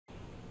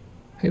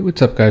Hey,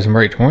 what's up guys, I'm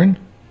Praetorian.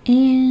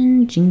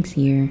 And Jynx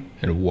here.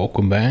 And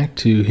welcome back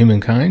to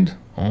Humankind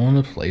on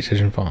the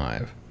PlayStation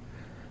 5.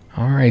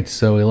 Alright,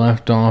 so we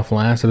left off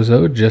last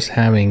episode just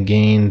having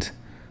gained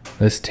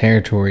this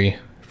territory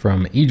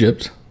from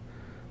Egypt.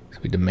 So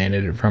we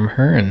demanded it from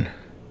her and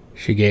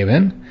she gave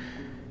in.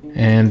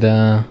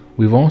 And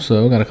we've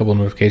also got a couple of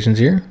notifications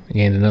here. We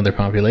gained another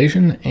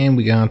population and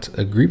we got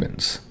a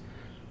grievance.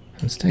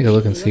 Let's take a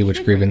look and see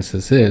which grievance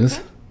this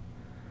is.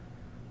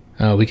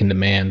 Oh, we can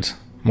demand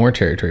more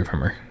territory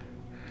from her.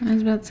 I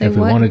was about to say,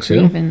 what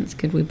grievance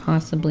could we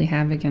possibly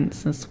have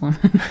against this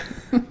woman?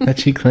 That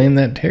she claimed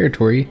that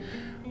territory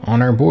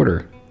on our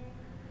border.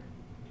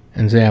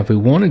 And so yeah, if we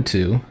wanted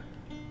to,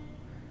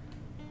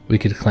 we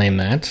could claim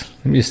that.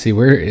 Let me just see,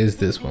 where is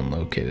this one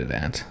located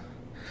at?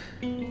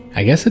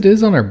 I guess it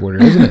is on our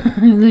border, isn't it?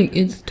 Like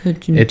it's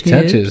touching It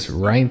touches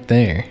right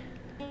there.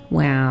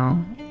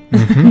 Wow.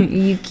 Mm-hmm.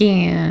 You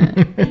can't.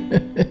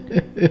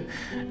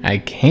 I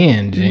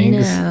can,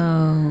 Jynx.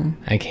 No.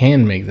 I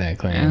can make that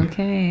claim.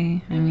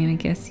 Okay. I mean, I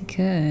guess you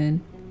could.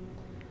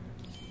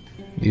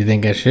 You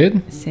think I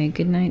should? Say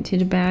goodnight to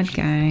the bad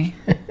guy.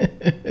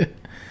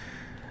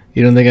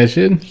 You don't think I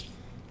should?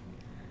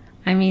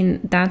 I mean,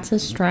 that's a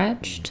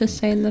stretch to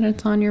say that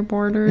it's on your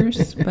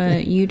borders,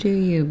 but you do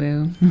you,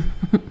 boo.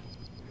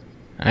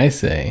 I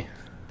say,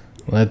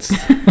 let's do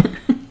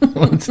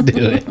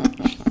it.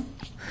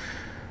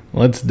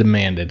 Let's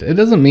demand it. It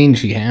doesn't mean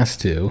she has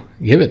to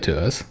give it to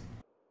us.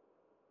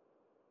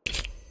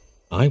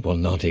 I will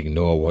not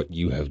ignore what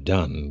you have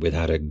done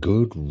without a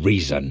good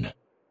reason.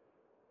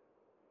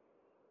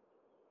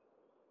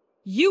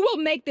 You will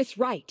make this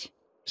right.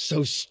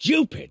 So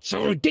stupid,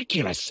 so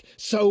ridiculous,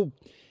 so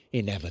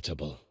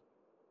inevitable.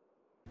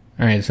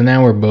 Alright, so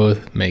now we're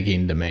both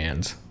making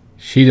demands.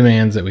 She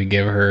demands that we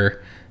give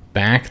her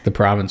back the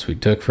province we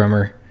took from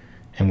her,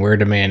 and we're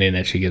demanding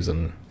that she gives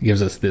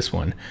us this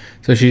one.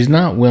 So she's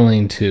not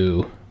willing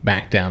to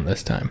back down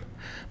this time.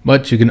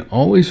 But you can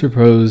always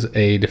propose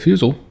a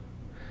defusal,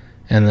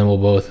 and then we'll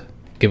both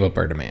give up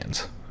our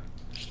demands.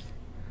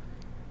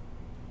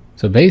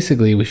 So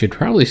basically, we should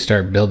probably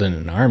start building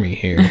an army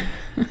here.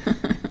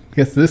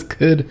 Because this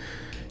could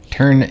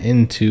turn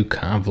into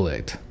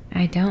conflict.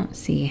 I don't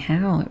see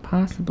how it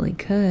possibly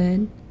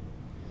could.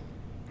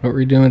 What were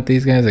we doing with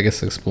these guys? I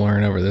guess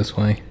exploring over this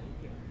way.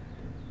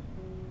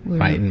 We're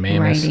Fighting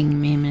mammoths.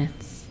 Riding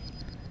mammoths.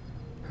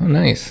 Oh,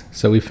 nice.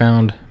 So we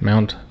found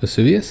Mount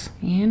Vesuvius.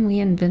 And we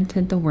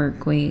invented the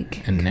work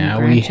week. And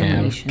now we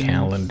have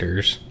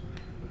calendars.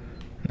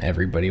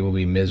 Everybody will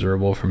be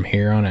miserable from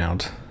here on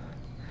out.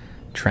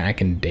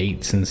 Tracking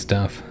dates and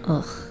stuff.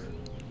 Ugh.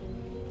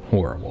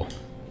 Horrible.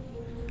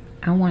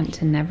 I want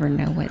to never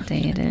know what day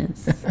it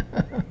is.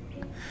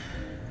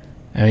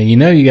 I mean, you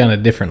know you got a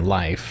different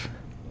life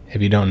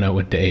if you don't know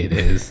what day it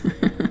is.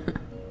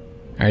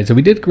 Alright, so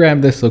we did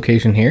grab this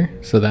location here,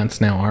 so that's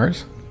now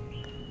ours.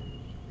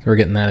 So we're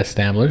getting that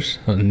established.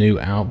 A new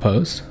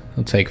outpost.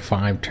 It'll take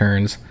 5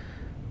 turns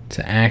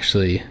to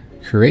actually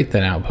create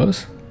that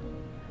outpost.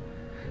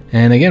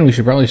 And again, we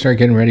should probably start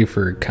getting ready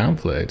for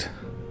conflict.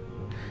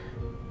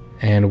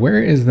 And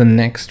where is the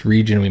next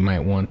region we might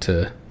want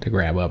to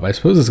grab up? I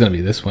suppose it's going to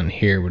be this one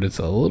here, but it's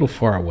a little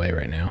far away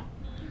right now.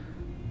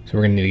 So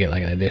we're going to need to get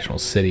like an additional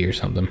city or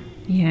something.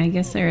 Yeah, I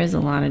guess there is a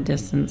lot of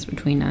distance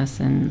between us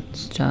and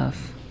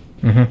stuff.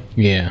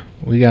 Yeah,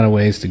 we got a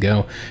ways to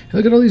go. Hey,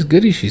 look at all these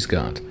goodies she's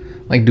got.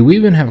 Like, do we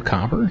even have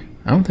copper?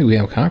 I don't think we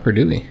have copper,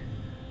 do we? We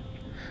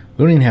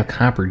don't even have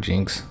copper,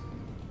 Jynx.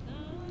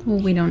 Well,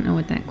 we don't know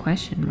what that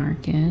question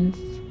mark is.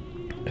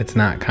 It's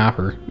not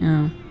copper.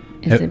 Oh.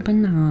 Is it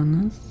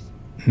bananas?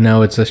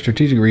 No, it's a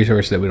strategic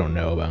resource that we don't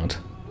know about.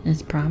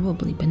 It's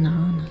probably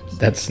bananas.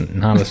 That's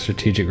not a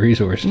strategic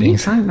resource, What are you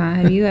Jynx. talking about?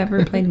 Have you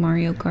ever played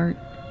Mario Kart?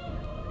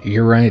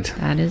 You're right.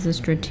 That is a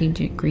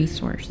strategic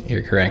resource.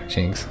 You're correct,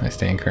 Jynx. I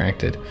stand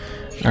corrected.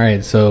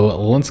 Alright, so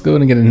let's go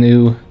and get a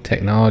new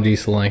technology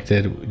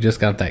selected. We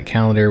just got that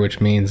calendar, which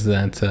means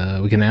that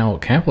we can now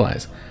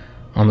capitalize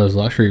on those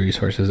luxury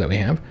resources that we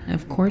have.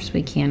 Of course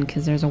we can,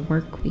 because there's a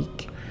work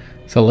week.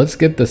 So let's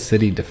get the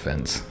city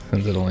defense,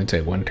 since it'll only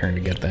take 1 turn to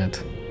get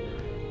that.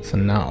 So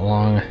not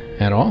long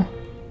at all.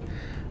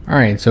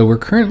 Alright, so we're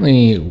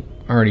currently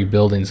already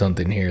building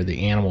something here,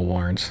 the animal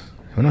barns.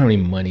 We don't have any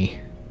money,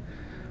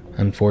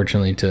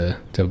 unfortunately, to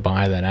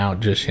buy that out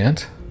just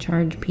yet.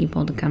 Charge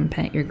people to come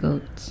pet your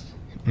goats.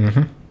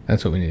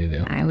 That's what we need to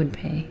do. I would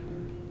pay.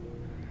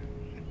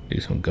 Do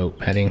some goat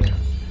petting.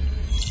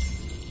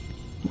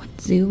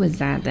 What zoo was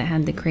that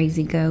had the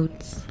crazy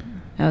goats?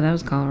 Oh, that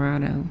was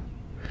Colorado.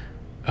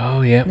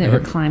 Oh, yeah. They were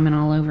climbing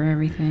all over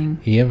everything.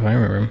 Yep, I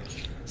remember.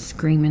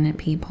 Screaming at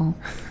people.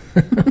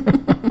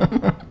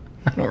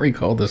 I don't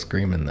recall the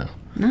screaming, though.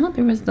 No,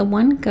 there was the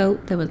one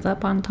goat that was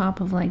up on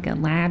top of like a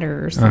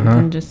ladder or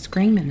something, just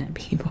screaming at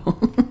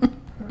people.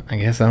 I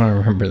guess I don't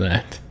remember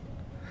that.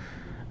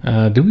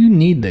 Do we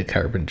need the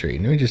carpentry?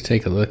 Let me just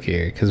take a look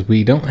here, because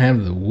we don't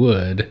have the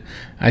wood.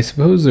 I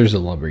suppose there's the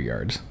lumber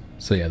yards.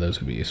 So yeah, those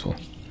would be useful.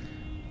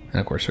 And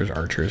of course there's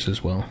archers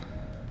as well.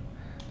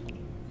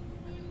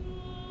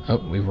 Oh,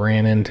 we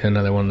ran into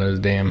another one of those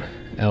damn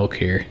elk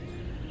here.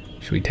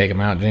 Should we take him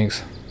out,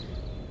 Jynx?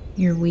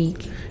 You're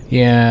weak.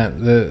 Yeah,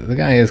 the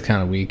guy is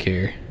kind of weak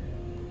here.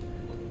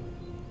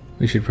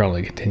 We should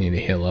probably continue to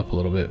heal up a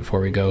little bit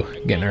before we go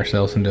getting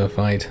ourselves into a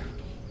fight.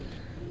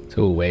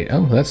 So we'll wait.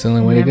 Oh, that's the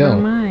only way to go.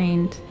 Never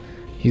mind.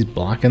 He's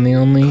blocking the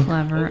only...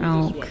 Clever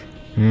elk.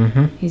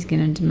 Mm-hmm. He's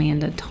gonna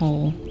demand a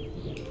toll.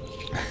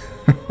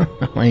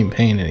 I ain't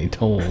paying any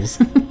tolls.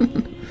 I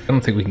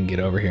don't think we can get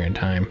over here in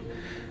time.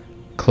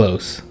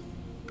 Close.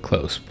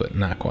 Close, but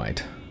not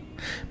quite.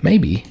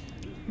 Maybe.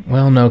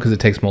 Well, no, because it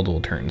takes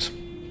multiple turns.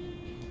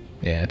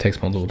 Yeah, it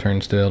takes multiple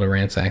turns to be able to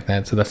ransack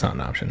that, so that's not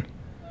an option.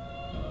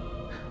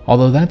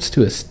 Although that's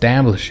to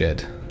establish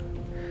it.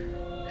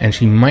 And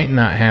she might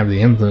not have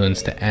the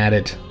influence to add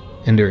it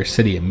into her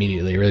city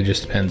immediately. It really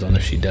just depends on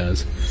if she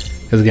does.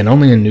 Because again,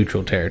 only in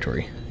neutral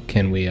territory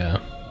can we,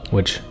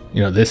 which,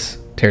 you know, this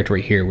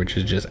territory here, which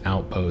is just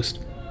outpost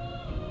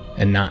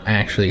and not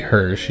actually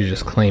hers, she's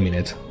just claiming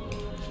it.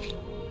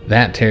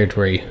 That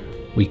territory,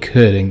 we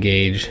could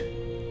engage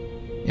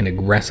in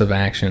aggressive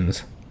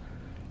actions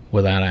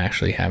without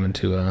actually having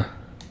to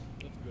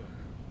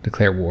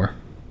declare war.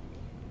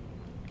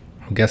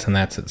 I'm guessing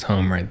that's its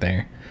home right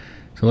there.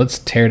 So let's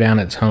tear down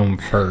its home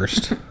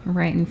first.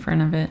 Right in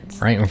front of it.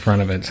 Right in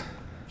front of it.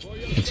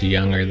 It's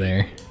younger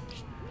there.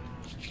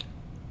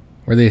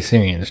 We're the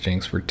Assyrians,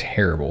 Jynx. We're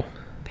terrible.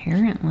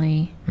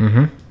 Apparently.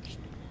 Mm-hmm.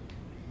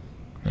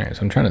 Alright,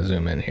 so I'm trying to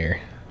zoom in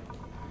here.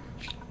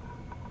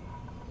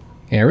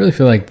 Yeah, I really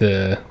feel like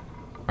the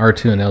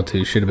R2 and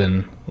L2 should have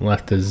been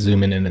left to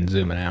zooming in and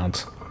zooming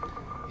out.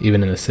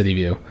 Even in the city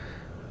view.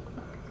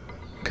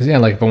 Because, yeah,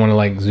 like if I want to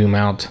like zoom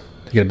out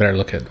to get a better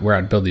look at where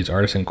I'd build these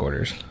artisan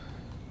quarters.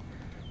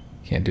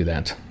 Can't do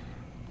that.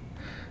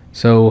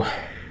 So,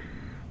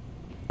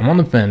 I'm on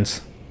the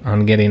fence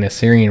on getting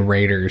Assyrian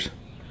raiders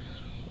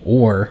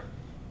or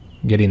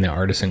getting the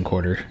artisan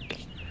quarter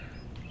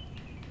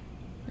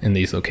in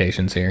these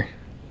locations here.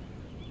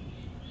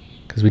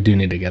 Because we do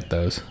need to get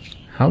those.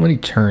 How many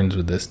turns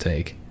would this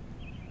take?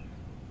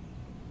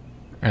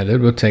 Alright,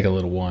 that would take a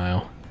little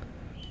while.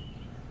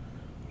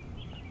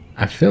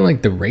 I feel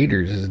like the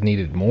raiders is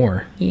needed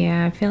more.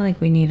 Yeah, I feel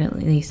like we need at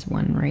least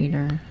one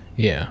raider.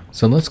 Yeah,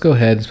 so let's go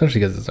ahead,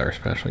 especially because it's our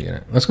special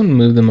unit. Let's go and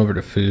move them over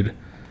to food.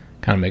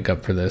 Kind of make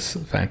up for this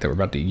fact that we're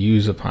about to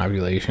use a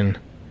population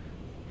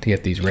to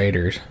get these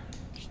raiders.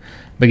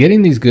 But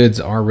getting these goods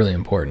are really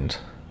important.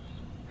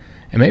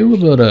 And maybe we'll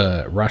be able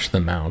to rush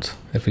them out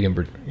if we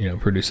can, you know,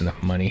 produce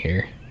enough money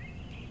here.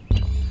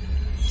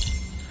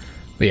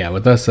 But yeah,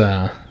 with us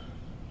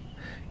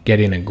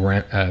getting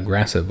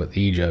aggressive with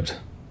Egypt,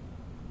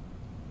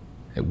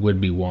 it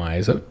would be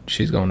wise. Oh,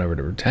 she's going over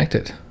to protect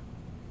it.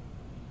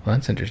 Well,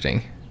 that's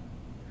interesting.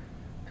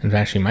 In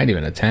fact, she might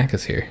even attack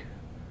us here.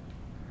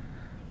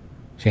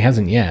 She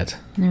hasn't yet.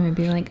 And then we'd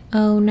be like,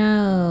 oh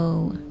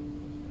no,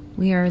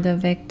 we are the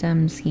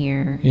victims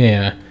here.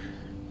 Yeah.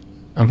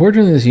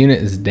 Unfortunately, this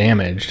unit is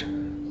damaged. So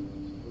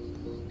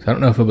I don't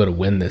know if we'll be able to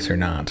win this or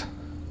not.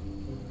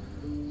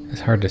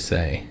 It's hard to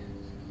say.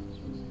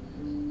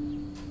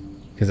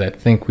 Because I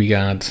think we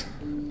got...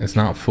 It's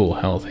not full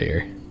health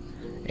here.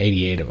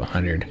 88 of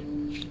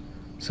 100.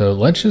 So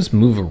let's just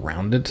move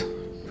around it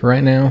for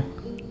right now.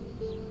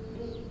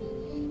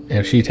 And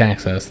if she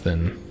attacks us,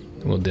 then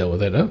we'll deal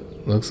with it. Oh,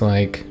 looks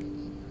like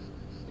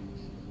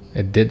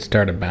it did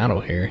start a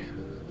battle here.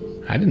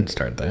 I didn't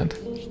start that.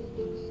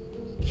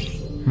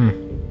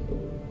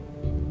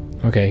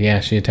 Okay,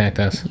 yeah, she attacked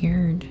us.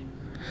 Weird.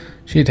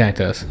 She attacked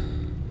us.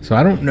 So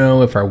I don't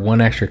know if our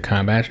 1 extra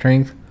combat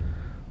strength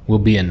will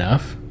be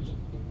enough.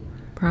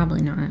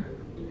 Probably not.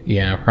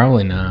 Yeah,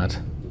 probably not.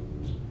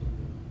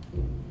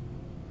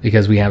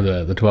 Because we have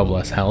the 12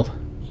 less health.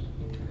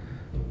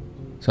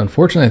 So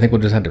unfortunately, I think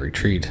we'll just have to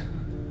retreat.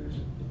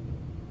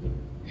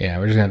 Yeah,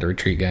 we're just gonna have to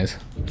retreat, guys.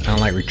 I don't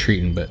like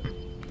retreating, but...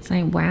 It's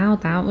like, wow,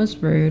 that was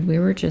rude. We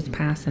were just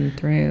passing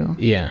through.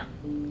 Yeah.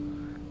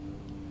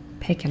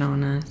 Picking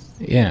on us.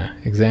 Yeah,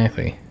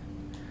 exactly.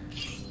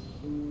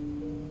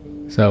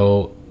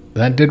 So,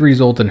 that did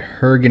result in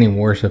her getting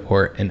war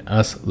support and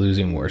us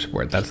losing war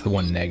support. That's the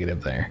one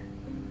negative there.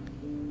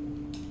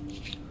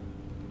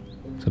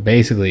 So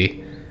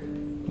basically,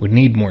 we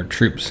need more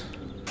troops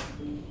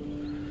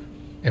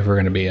if we're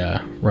going to be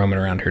roaming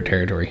around her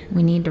territory.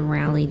 We need to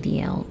rally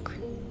the elk.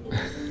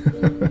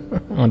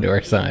 Onto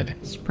our side.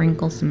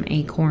 Sprinkle some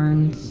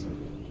acorns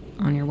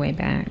on your way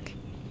back.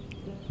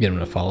 Get them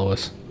to follow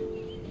us.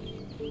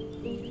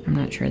 I'm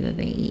not sure that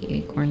they eat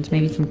acorns.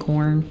 Maybe some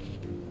corn.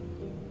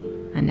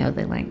 I know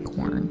they like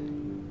corn.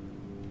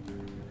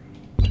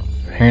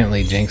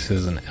 Apparently Jynx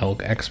is an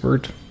elk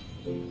expert.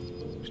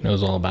 She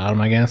knows all about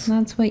them, I guess.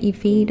 That's what you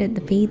feed at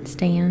the feed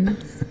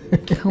stands.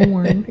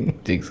 Corn.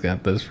 Jynx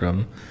got this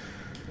from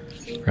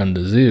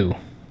the zoo.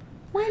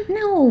 What?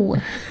 No.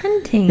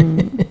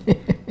 Hunting.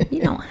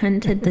 You don't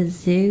hunt at the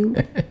zoo.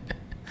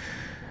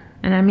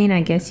 And I mean,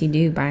 I guess you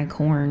do buy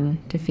corn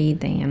to feed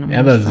the animals.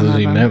 Yeah, that's what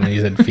you meant when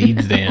you said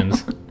feed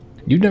stands.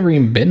 You've never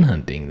even been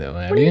hunting, though,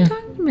 have What are you? you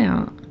talking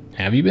about?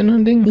 Have you been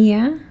hunting?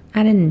 Yeah,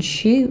 I didn't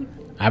shoot.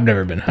 I've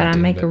never been But hunting.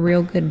 I make a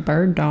real good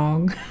bird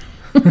dog.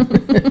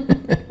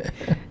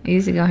 I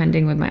used to go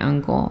hunting with my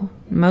uncle.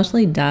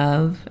 Mostly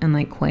dove and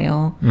like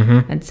quail.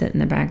 I'd sit in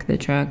the back of the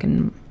truck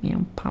and, you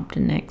know, pop the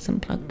necks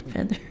and pluck the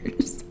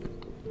feathers.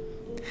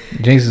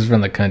 Jinx is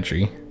from the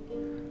country.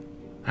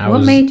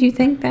 What made you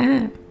think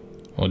that?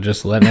 Well,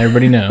 just letting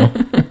everybody know.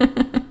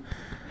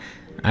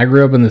 I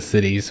grew up in the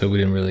city, so we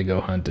didn't really go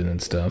hunting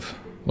and stuff.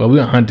 Well, we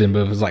went hunting, but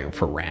it was like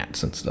for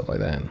rats and stuff like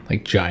that.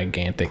 Like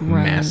gigantic,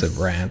 massive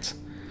rats.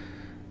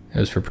 It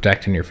was for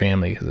protecting your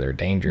family because they're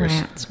dangerous.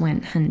 Rats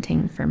went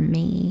hunting for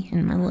me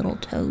and my little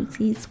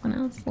toesies when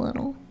I was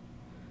little.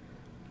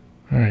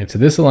 Alright, so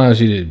this allows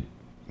you to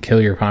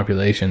kill your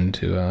population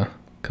to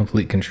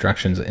complete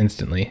constructions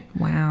instantly.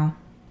 Wow.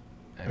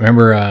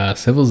 Remember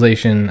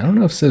Civilization, I don't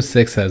know if Civ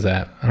 6 has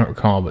that, I don't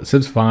recall, but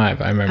Civ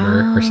 5, I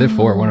remember, or Civ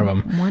 4, one of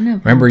them.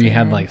 Remember you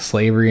had like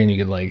slavery and you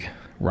could like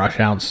rush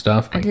out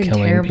stuff by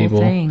killing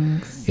people?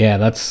 Things. Yeah,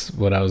 that's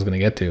what I was going to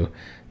get to.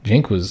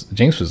 Jinx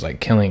was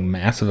like killing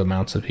massive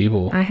amounts of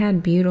people. I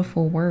had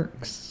beautiful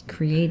works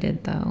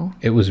created though.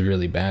 It was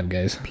really bad,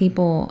 guys.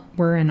 People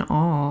were in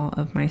awe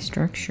of my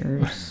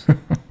structures.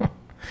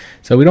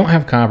 So we don't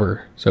have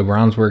copper, so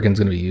bronze working is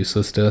going to be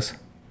useless to us.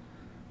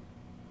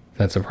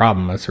 That's a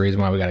problem. That's the reason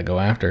why we got to go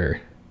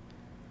after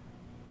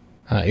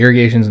her.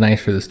 Irrigation's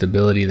nice for the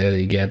stability there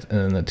that you get, and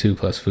then the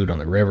 2+ food on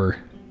the river.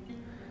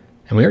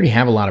 And we already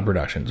have a lot of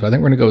production, so I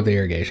think we're going to go with the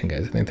irrigation,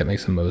 guys. I think that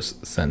makes the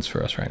most sense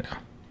for us right now.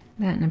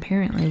 That and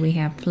apparently we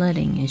have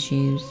flooding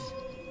issues.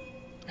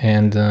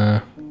 And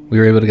we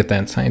were able to get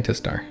that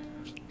scientist star.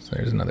 So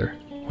there's another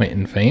point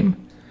in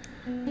fame.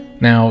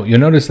 Now, you'll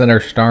notice that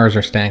our stars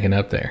are stacking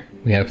up there.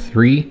 We have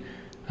 3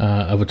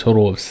 of a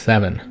total of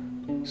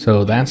 7.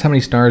 So that's how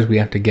many stars we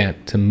have to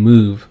get to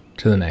move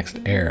to the next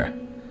era.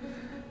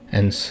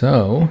 And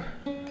so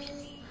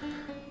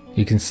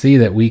you can see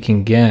that we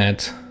can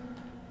get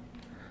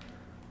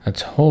a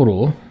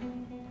total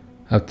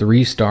of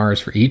 3 stars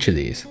for each of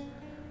these.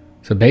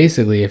 So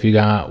basically, if you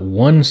got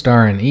 1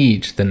 star in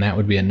each, then that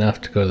would be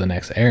enough to go to the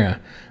next era.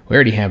 We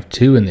already have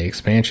 2 in the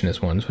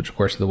expansionist ones, which of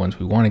course are the ones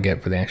we want to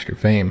get for the extra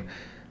fame.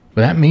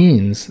 But that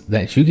means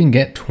that you can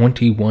get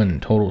 21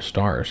 total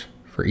stars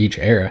for each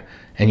era,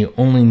 and you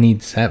only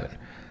need 7.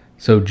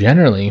 So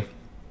generally,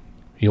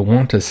 you'll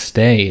want to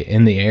stay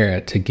in the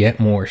era to get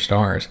more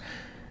stars,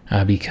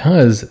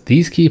 because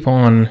these keep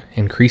on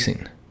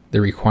increasing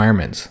the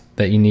requirements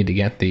that you need to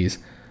get these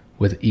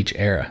with each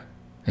era.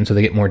 And so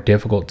they get more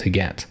difficult to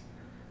get.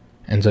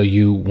 And so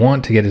you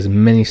want to get as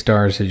many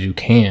stars as you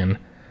can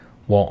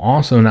while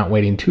also not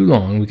waiting too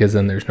long, because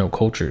then there's no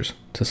cultures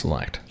to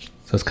select.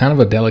 So it's kind of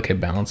a delicate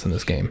balance in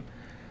this game.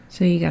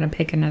 So you got to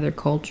pick another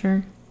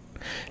culture?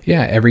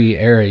 Yeah, every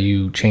era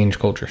you change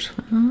cultures.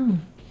 Oh,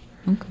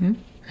 okay.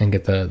 And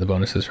get the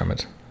bonuses from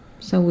it.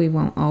 So we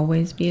won't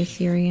always be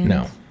Assyrians?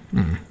 No.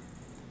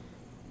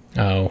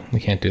 Oh, we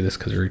can't do this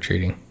because we're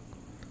retreating.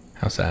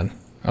 How sad.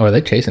 Oh, are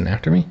they chasing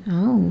after me?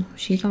 Oh,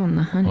 she's on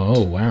the hunt.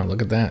 Oh, wow,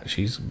 look at that.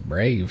 She's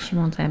brave. She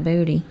wants that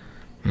booty.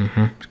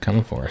 She's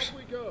coming for us.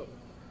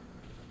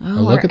 Oh,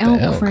 look our at the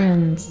elk elk.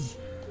 Friends.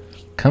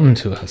 Coming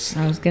to us.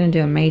 I was going to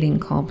do a mating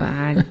call, but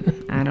I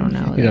don't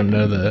know. You don't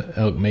know the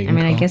elk mating I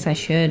mean, call? I guess I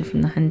should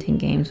from the hunting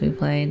games we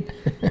played.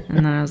 And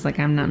then I was like,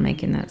 I'm not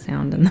making that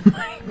sound in the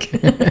mic.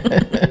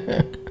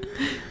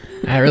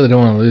 I really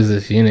don't want to lose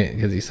this unit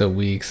because he's so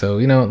weak. So,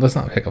 you know, let's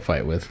not pick a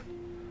fight with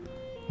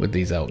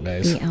these elk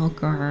guys. The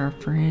elk are our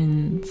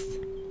friends.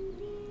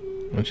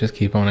 Let's just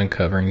keep on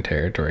uncovering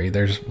territory.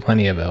 There's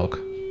plenty of elk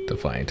to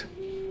fight.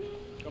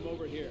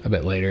 A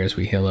bit later as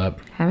we heal up.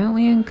 Haven't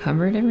we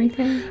uncovered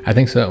everything? I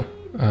think so.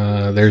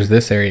 There's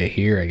this area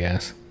here, I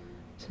guess.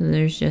 So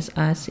there's just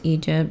us,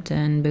 Egypt,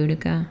 and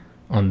Boudica?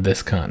 On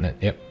this continent,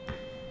 yep.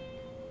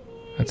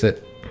 That's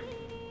it.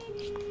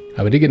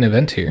 We did get an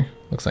event here.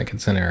 Looks like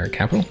it's in our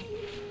capital.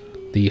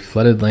 The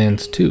Flooded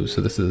Lands 2.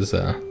 So this is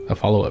a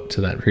follow-up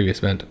to that previous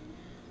event.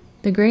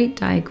 The Great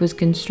Dyke was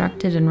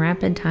constructed in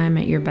rapid time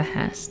at your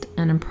behest,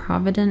 and a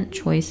provident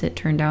choice it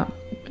turned out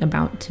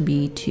about to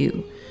be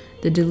too.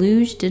 The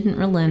deluge didn't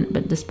relent,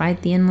 but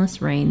despite the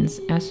endless rains,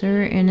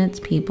 Esser and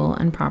its people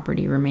and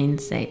property remained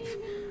safe,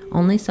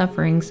 only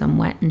suffering some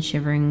wet and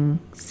shivering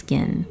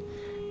skin.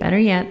 Better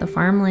yet, the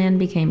farmland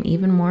became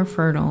even more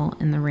fertile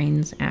in the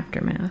rain's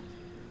aftermath.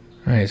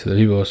 Alright, so the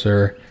people,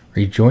 sir,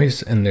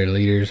 rejoice in their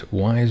leader's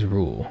wise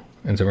rule.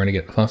 And so we're going to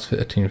get plus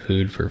 15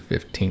 food for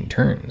 15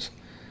 turns.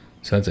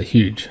 So that's a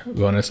huge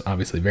bonus,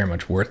 obviously very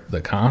much worth the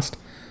cost.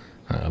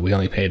 We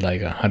only paid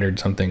like 100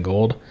 something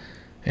gold,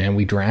 and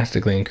we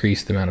drastically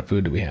increased the amount of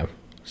food that we have.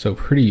 So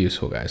pretty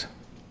useful, guys.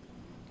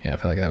 Yeah, I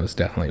feel like that was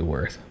definitely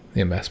worth the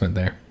investment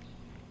there.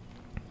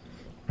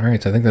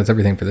 Alright, so I think that's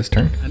everything for this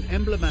turn. An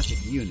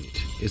emblematic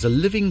unit is a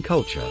living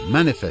culture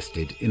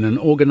manifested in an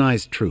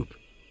organized troop.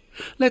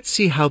 Let's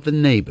see how the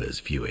neighbors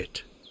view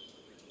it.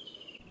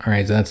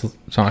 Alright, so that's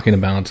talking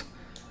about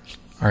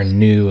our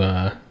new...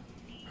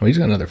 we just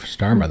got another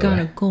star, by the way.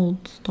 Got a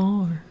gold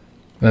star.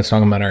 That's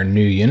talking about our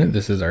new unit.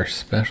 This is our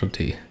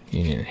specialty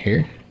unit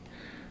here.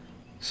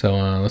 So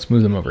let's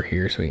move them over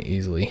here so we can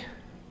easily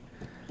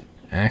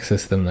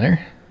access them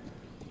there.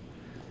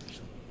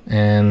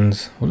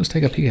 And we'll just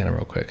take a peek at them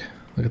real quick.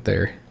 Look at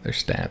their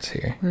stats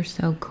here. We're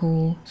so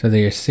cool. So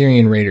the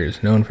Assyrian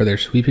raiders, known for their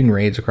sweeping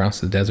raids across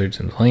the deserts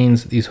and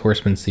plains, these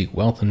horsemen seek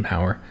wealth and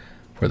power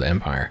for the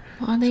empire.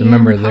 So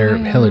remember, they're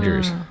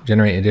pillagers,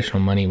 generate additional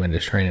money when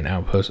destroying an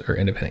outpost or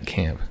independent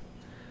camp.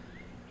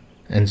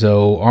 And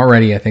so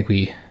already I think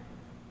we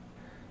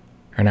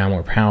are now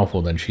more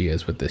powerful than she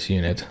is with this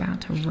unit.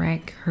 About to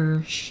wreck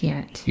her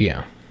shit.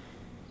 Yeah.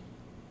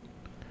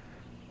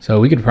 So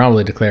we could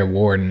probably declare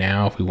war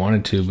now if we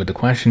wanted to, but the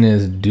question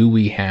is, do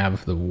we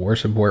have the war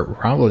support?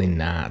 Probably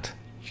not.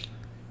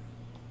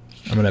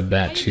 I'm going to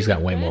bet she's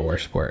got way more war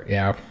support.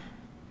 Yeah,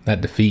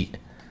 that defeat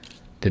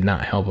did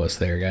not help us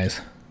there,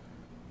 guys.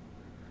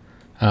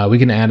 We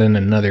can add in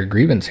another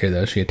grievance here,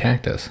 though. She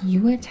attacked us.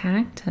 You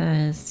attacked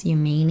us, you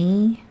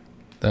meanie.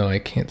 Though I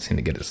can't seem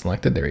to get it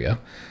selected. There we go.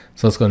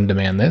 So let's go and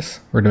demand this.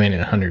 We're demanding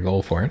 100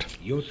 gold for it.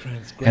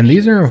 And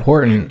these are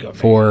important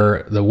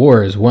for the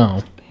war as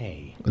well.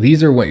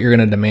 These are what you're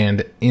going to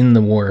demand in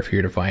the war if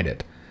you're to fight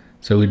it.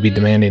 So we'd be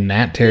demanding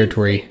that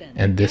territory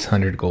and this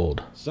 100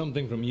 gold.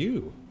 Something from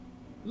you.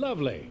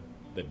 Lovely.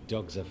 The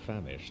dogs are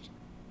famished.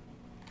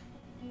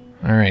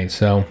 Alright,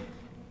 so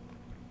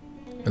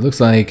it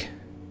looks like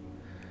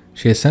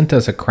she has sent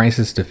us a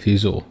crisis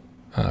defusal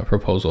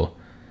proposal.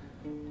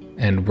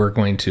 And we're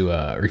going to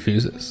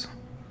refuse this.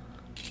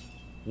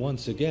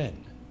 Once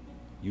again,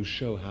 you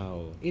show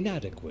how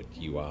inadequate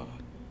you are.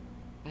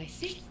 I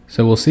see.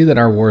 So we'll see that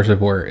our war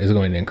support is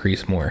going to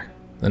increase more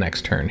the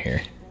next turn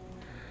here.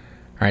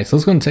 Alright, so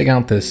let's go and take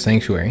out this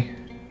sanctuary.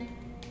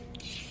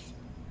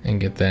 And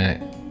get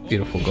that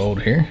beautiful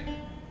gold here.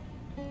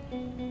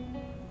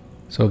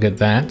 So we'll get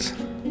that.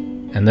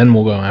 And then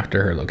we'll go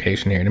after her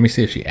location here. Let me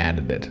see if she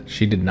added it.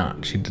 She did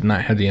not. She did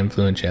not have the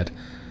influence yet.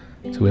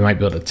 So we might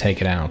be able to take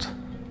it out.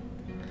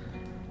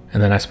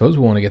 And then I suppose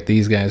we'll want to get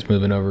these guys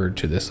moving over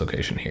to this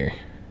location here.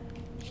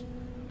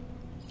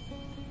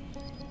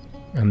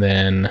 And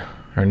then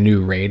our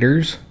new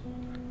raiders.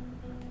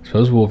 I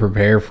suppose we'll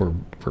prepare for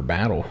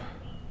battle.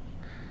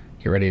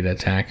 Get ready to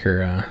attack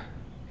her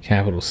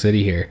capital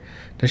city here.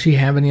 Does she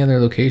have any other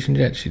locations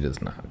yet? She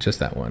does not. Just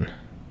that one.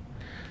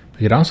 We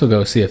could also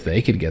go see if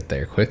they could get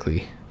there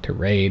quickly to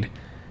raid.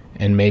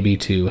 And maybe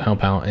to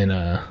help out in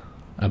a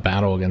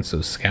battle against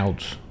those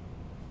scouts.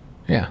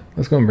 Yeah,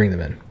 let's go and bring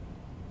them in.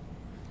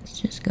 Let's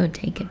just go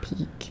take a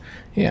peek.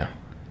 Yeah.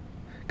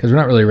 Because we're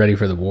not really ready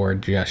for the war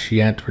just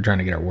yet. We're trying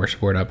to get our war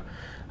support up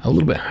a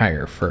little bit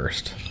higher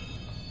first.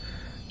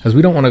 Because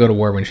we don't want to go to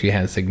war when she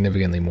has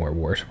significantly more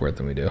war support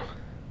than we do.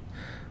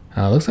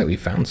 Looks like we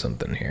found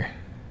something here.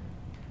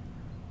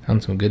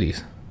 Found some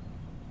goodies.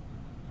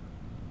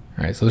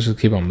 Alright, so let's just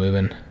keep on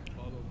moving.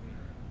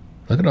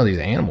 Look at all these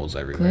animals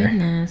everywhere.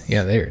 Goodness.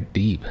 Yeah, they are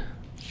deep.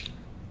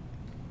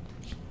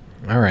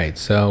 Alright,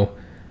 so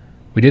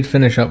we did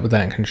finish up with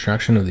that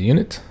construction of the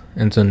unit.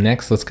 And so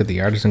next, let's get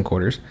the artisan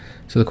quarters.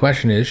 So the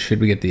question is,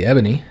 should we get the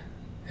ebony?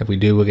 If we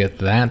do, we'll get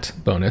that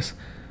bonus.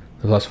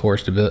 The +4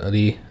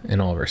 stability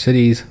in all of our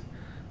cities.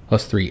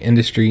 +3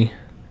 industry.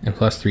 And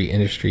 +3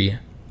 industry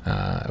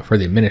for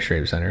the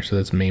administrative center. So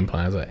that's main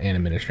plaza and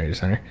administrative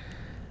center.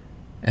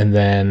 And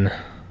then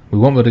we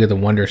won't be able to get the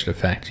wondrous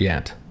effect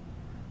yet.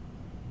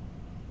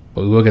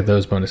 But we will get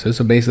those bonuses.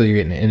 So basically you're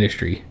getting an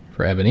industry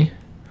for ebony.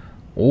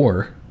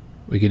 Or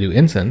we could do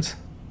incense.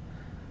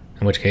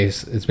 In which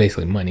case, it's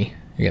basically money.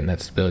 You're getting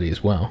that stability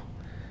as well.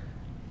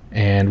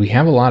 And we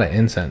have a lot of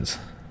incense.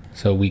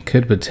 So we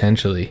could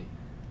potentially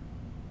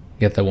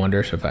get the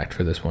wondrous effect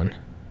for this one.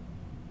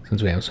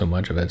 Since we have so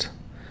much of it.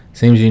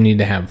 Seems you need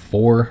to have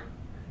 4.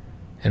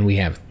 And we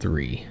have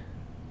 3.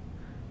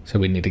 So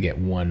we need to get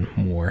 1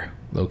 more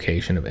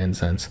location of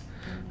incense.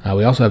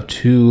 We also have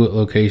 2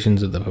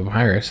 locations of the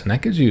papyrus. And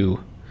that gives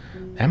you...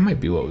 That might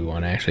be what we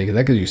want actually. Because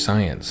that gives you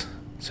science.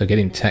 So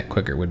getting tech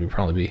quicker would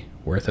probably be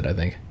worth it, I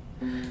think.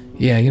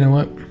 Yeah, you know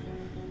what?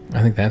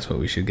 I think that's what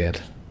we should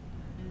get.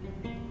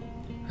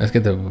 Let's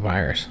get the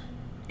papyrus.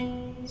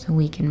 So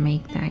we can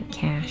make that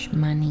cash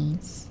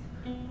monies.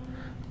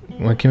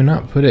 Well, can we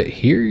not put it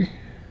here?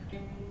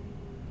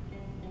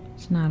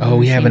 It's not. Oh,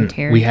 we haven't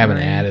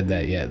added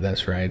that yet.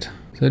 That's right.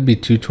 So it'd be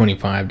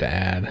 225 to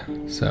add.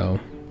 So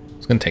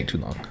it's gonna take too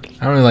long.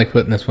 I don't really like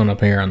putting this one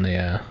up here on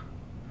the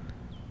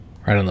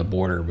right on the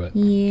border, but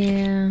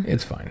yeah,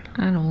 it's fine.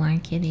 I don't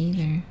like it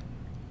either.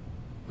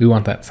 We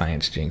want that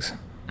science, Jinx.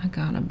 I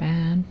got a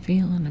bad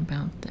feeling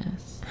about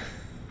this.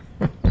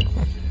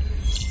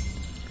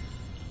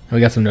 We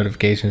got some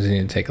notifications we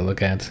need to take a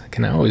look at.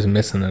 Can I always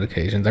miss the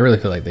notifications? I really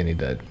feel like they need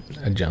to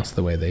adjust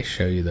the way they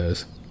show you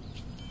those.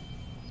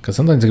 Because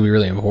sometimes it can be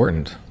really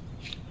important.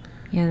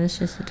 Yeah, that's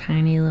just a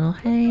tiny little,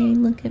 hey,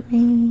 look at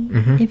me.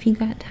 If you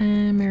got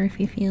time or if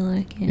you feel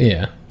like it.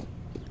 Yeah.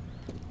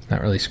 It's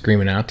not really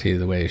screaming out to you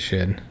the way it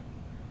should.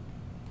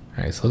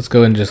 Alright, so let's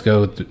go and just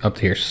go up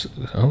here.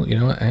 Oh, you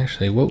know what?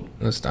 Actually, whoa,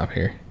 let's stop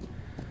here.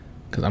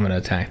 Because I'm going to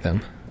attack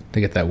them to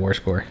get that war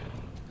score.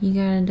 You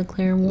gotta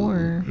declare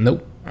war.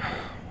 Nope.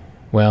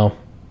 Well,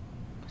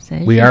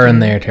 we are in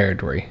their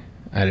territory.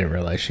 I didn't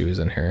realize she was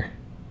in her.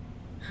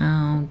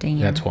 Oh, damn.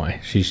 That's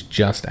why. She's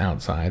just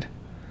outside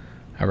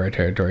of our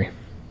territory.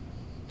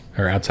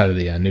 Or outside of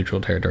the neutral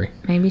territory.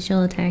 Maybe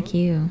she'll attack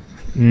you.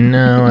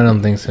 No, I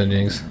don't think so,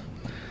 Jinx.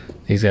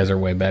 These guys are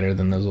way better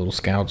than those little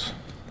scouts.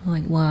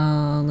 Like,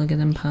 whoa, look at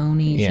them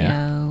ponies,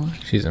 yo.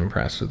 She's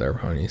impressed with our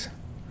ponies.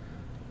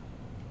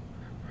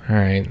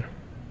 Alright.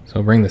 So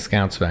we'll bring the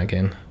scouts back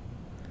in.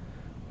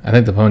 I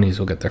think the ponies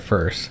will get there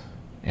first.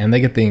 And they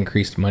get the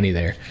increased money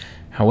there.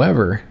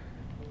 However,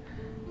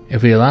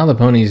 if we allow the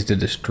ponies to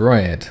destroy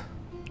it,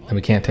 then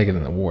we can't take it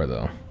in the war,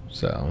 though.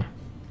 So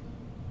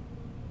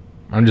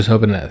I'm just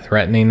hoping that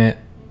threatening it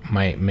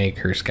might make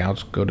her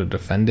scouts go to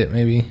defend it,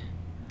 maybe.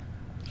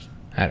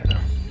 I don't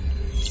know.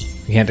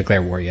 We can't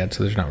declare war yet,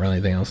 so there's not really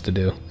anything else to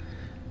do.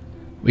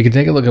 We can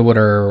take a look at what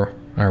our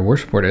war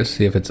support is,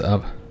 see if it's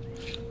up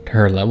to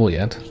her level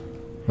yet.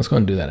 Let's go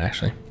and do that,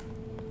 actually.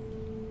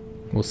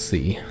 We'll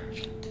see.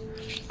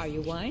 Are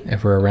you wine?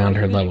 If we're around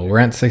her level. We're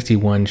at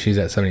 61, she's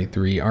at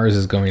 73. Ours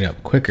is going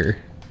up quicker,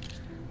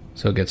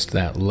 so it gets to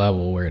that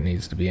level where it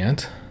needs to be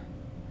at.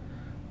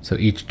 So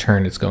each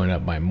turn it's going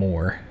up by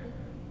more.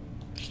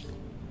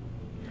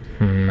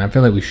 I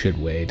feel like we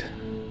should wait.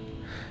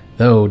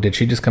 Though, did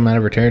she just come out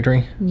of her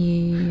territory?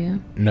 Yeah.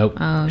 Nope.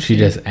 Oh, she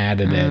just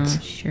added Oh,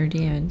 it. sure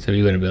did. So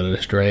we wouldn't be able to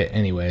destroy it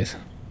anyways.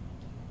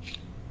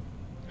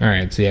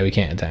 Alright, so yeah, we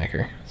can't attack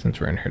her since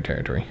we're in her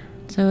territory.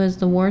 So is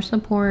the war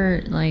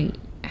support, like,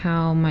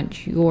 how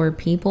much your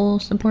people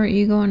support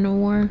you going to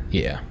war?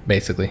 Yeah,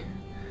 basically.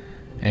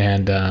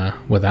 And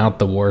without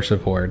the war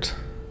support,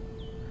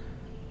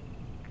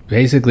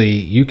 basically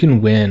you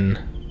can win,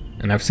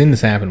 and I've seen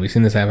this happen, we've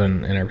seen this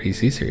happen in our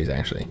PC series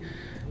actually.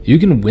 You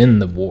can win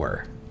the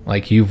war.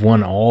 Like, you've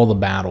won all the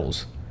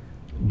battles,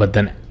 but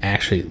then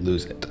actually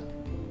lose it.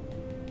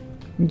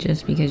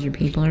 Just because your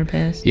people are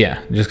pissed?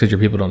 Yeah, just because your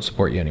people don't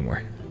support you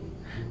anymore.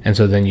 And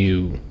so then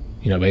you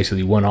know,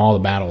 basically won all the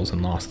battles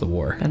and lost the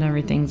war. But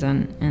everything's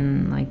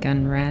in like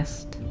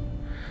unrest.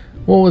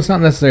 Well, it's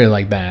not necessarily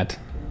like that.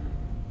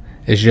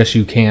 It's just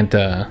you can't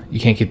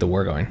keep the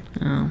war going.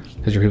 Oh.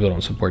 Because your people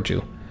don't support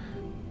you.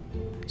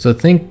 So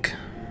think...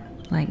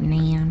 Like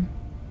Nam.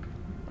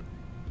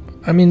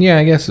 I mean, yeah,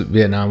 I guess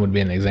Vietnam would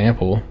be an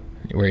example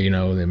where, you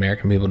know, the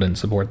American people didn't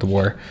support the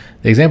war.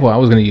 The example I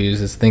was going to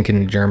use is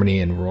thinking Germany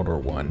in World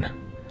War I.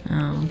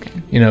 Oh,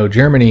 okay. You know,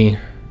 Germany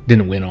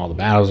didn't win all the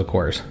battles, of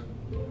course.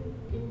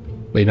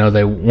 But, you know,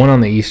 they won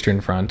on the Eastern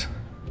Front.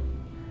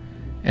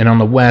 And on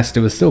the West,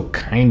 it was still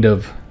kind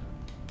of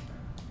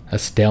a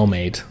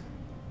stalemate.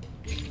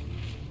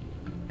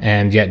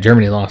 And yet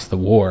Germany lost the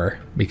war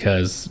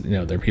because, you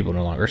know, their people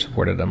no longer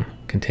supported them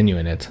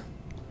continuing it.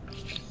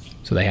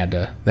 So they had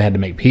to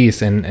make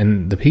peace,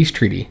 and the peace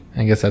treaty,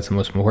 I guess that's the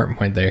most important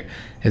point there,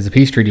 is the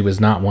peace treaty was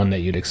not one that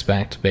you'd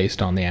expect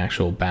based on the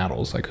actual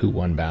battles, like who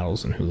won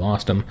battles and who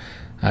lost them,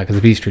 because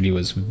the peace treaty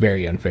was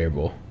very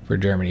unfavorable for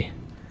Germany.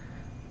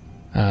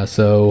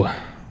 So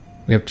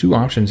we have two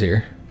options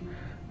here: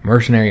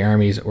 mercenary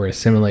armies or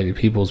assimilated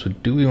peoples.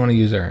 But do we want to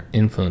use our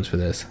influence for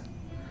this?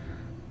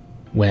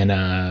 When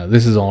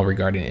this is all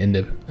regarding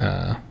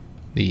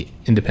the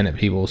independent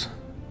peoples,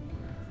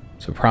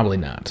 so probably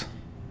not.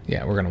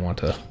 Yeah, we're gonna want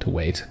to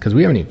wait because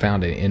we haven't even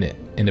found any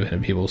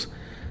independent peoples.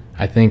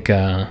 I think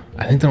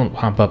they don't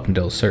pop up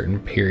until a certain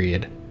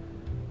period.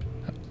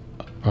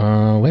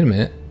 Wait a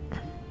minute.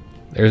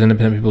 There's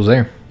independent peoples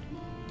there.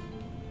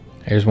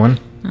 Here's one.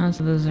 Oh,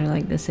 so those are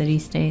like the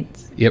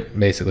city-states. Yep,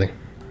 basically.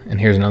 And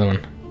here's another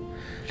one.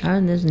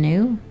 Oh, this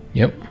new?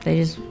 Yep. They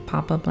just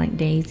pop up like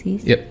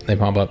daisies? Yep, they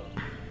pop up.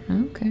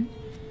 Okay.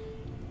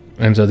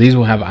 And so these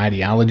will have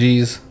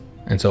ideologies,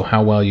 and so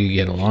how well you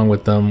get along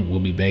with them will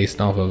be based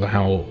off of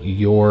how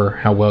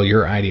well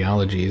your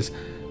ideologies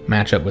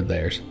match up with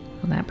theirs.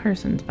 Well, that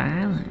person's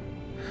violent.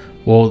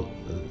 Well,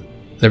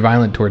 they're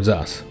violent towards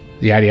us.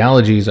 The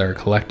ideologies are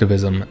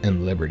collectivism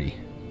and liberty.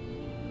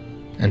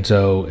 And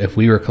so if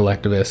we were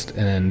collectivist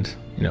and,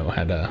 you know,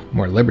 had a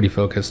more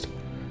liberty-focused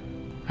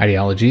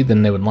ideology,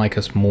 then they would like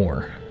us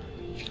more.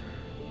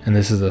 And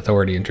this is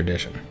authority and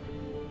tradition.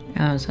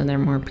 Oh, so they're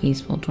more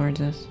peaceful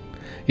towards us?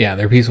 Yeah,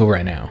 they're peaceful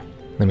right now.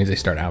 That means they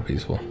start out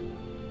peaceful,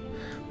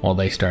 while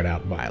they start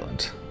out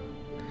violent.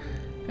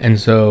 And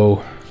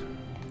so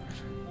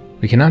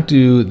we cannot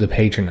do the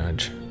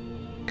patronage.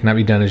 Cannot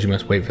be done as you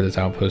must wait for this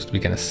outpost to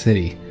become a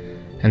city.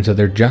 And so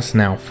they're just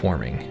now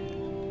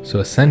forming. So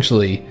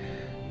essentially,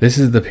 this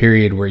is the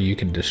period where you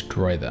can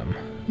destroy them.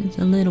 It's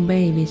a little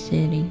baby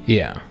city.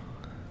 Yeah.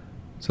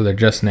 So they're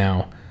just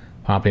now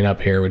popping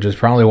up here, which is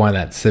probably why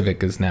that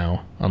civic is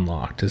now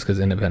unlocked, is because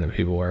independent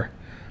people are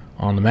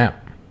on the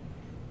map.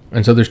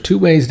 And so there's two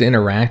ways to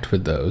interact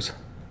with those.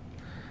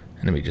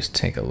 And let me just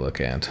take a look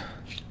at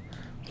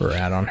where we're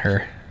at on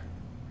her.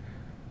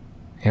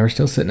 Yeah, we're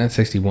still sitting at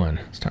 61.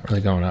 It's not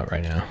really going up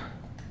right now,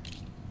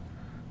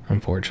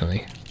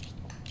 unfortunately.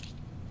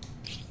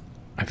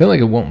 I feel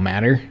like it won't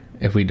matter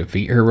if we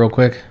defeat her real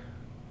quick.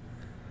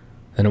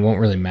 Then it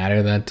won't really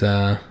matter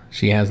that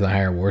she has the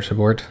higher war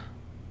support.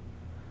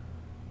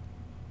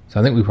 So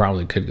I think we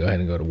probably could go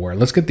ahead and go to war.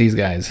 Let's get these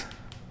guys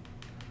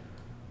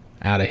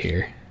out of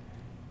here.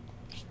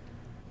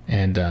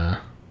 and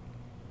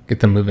get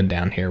them moving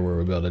down here where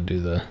we'll be able to do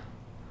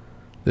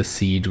the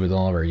siege with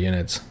all of our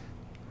units.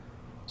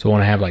 So we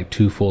want to have like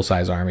 2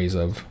 full-size armies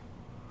of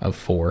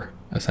 4,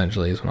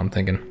 essentially, is what I'm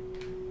thinking.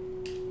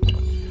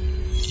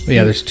 But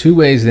yeah, there's 2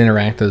 ways to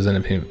interact with those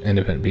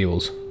independent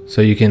peoples.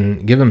 So you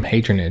can give them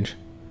patronage,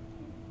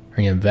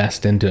 or you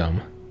invest into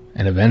them,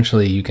 and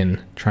eventually you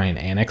can try and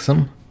annex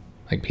them,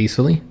 like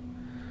peacefully.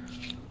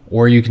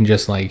 Or you can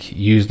just like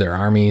use their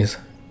armies.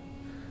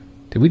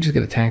 Did we just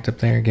get attacked up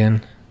there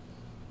again?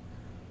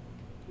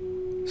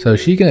 So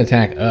she can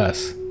attack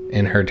us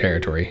in her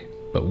territory,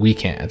 but we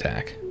can't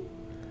attack.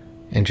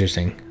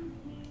 Interesting.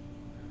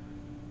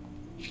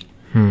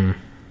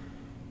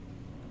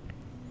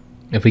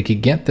 If we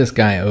could get this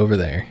guy over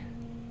there.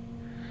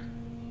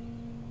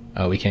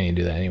 Oh, we can't even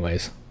do that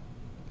anyways.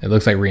 It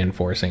looks like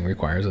reinforcing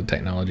requires a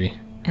technology.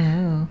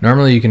 Oh.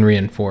 Normally you can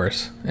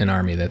reinforce an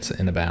army that's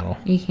in a battle.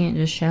 You can't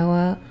just show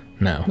up?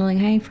 No. Be like,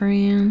 hey,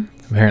 friend.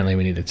 Apparently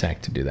we need a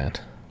tech to do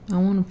that. I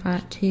want to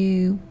fight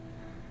too.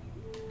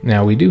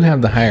 Now we do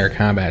have the higher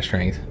combat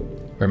strength.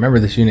 Remember,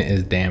 this unit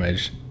is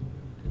damaged.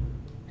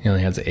 He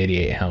only has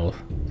 88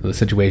 health. So the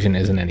situation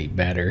isn't any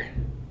better.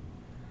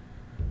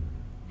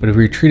 But if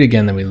we retreat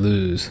again, then we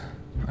lose.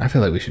 I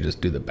feel like we should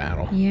just do the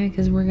battle. Yeah,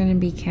 because we're going to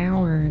be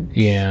cowards.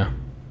 Yeah.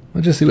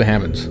 Let's just see what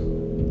happens.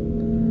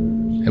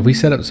 If we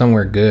set up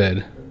somewhere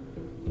good.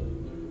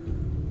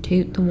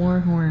 Toot the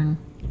war horn.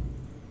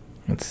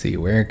 Let's see,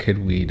 where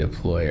could we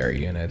deploy our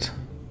unit?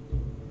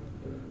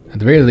 At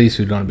the very least,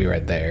 we'd want to be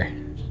right there.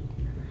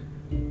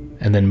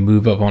 And then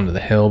move up onto the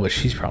hill, but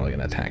she's probably going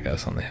to attack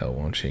us on the hill,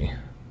 won't she?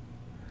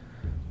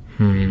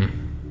 I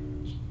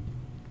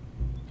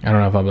don't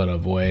know if I'll be able to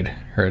avoid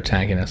her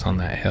attacking us on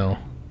that hill.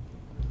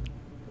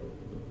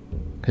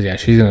 Because yeah,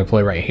 she's going to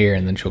deploy right here,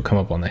 and then she'll come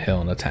up on the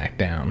hill and attack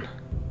down.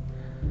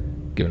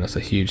 Giving us a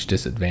huge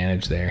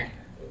disadvantage there.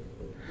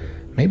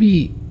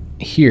 Maybe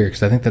here,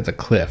 because I think that's a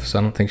cliff, so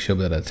I don't think she'll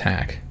be able to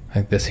attack. I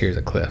think this here is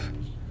a cliff.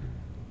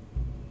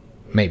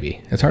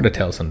 Maybe. It's hard to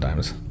tell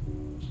sometimes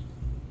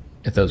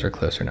if those are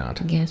cliffs or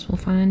not. Guess we'll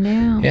find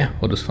out. Yeah,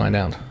 we'll just find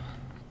out. So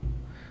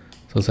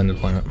let's end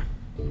deployment.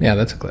 Yeah,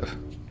 that's a cliff.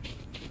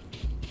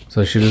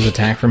 So she just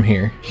attacked from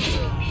here.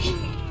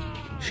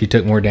 She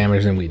took more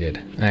damage than we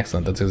did.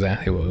 Excellent, that's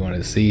exactly what we wanted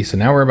to see. So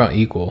now we're about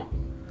equal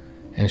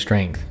in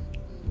strength.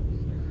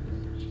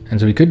 And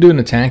so we could do an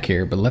attack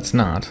here, but let's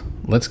not.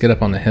 Let's get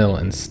up on the hill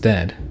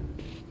instead.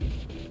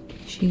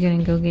 She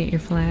gonna go get your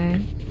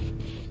flag?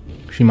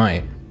 She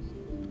might.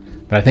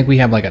 But I think we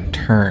have like a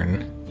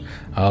turn.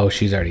 Oh,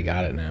 she's already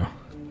got it now.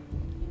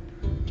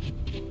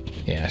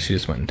 Yeah, she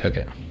just went and took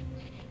it.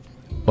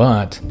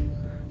 But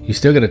you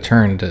still get a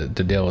turn to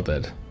deal with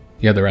it.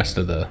 You have the rest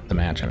of the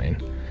match, I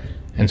mean.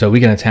 And so we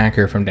can attack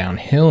her from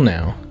downhill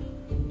now.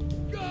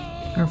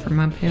 Or from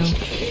uphill?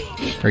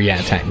 Or yeah,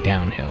 attack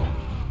downhill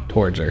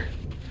towards her.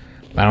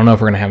 But I don't know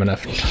if we're going to have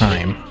enough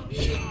time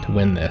to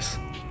win this.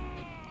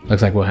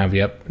 Looks like we'll have,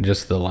 yep,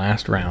 just the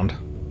last round.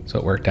 So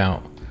it worked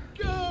out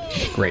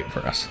great for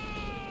us.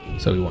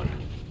 So we won.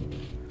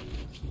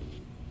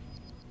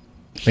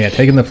 But yeah,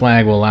 taking the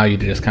flag will allow you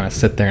to just kind of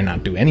sit there and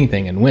not do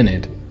anything and win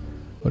it.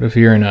 But if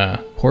you're in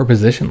a poor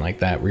position like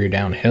that where you're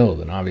downhill,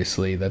 then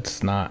obviously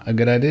that's not a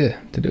good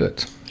idea to do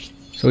it.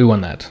 So we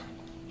won that.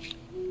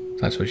 So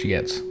that's what she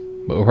gets.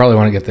 But we'll probably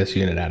want to get this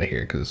unit out of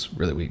here because it's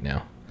really weak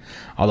now.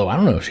 Although I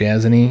don't know if she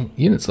has any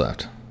units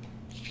left.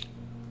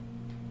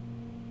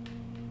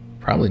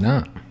 Probably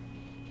not.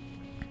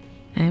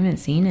 I haven't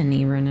seen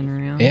any running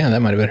around. Yeah, that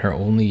might have been her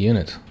only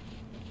unit.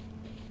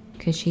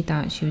 Because she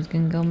thought she was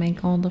going to go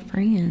make all the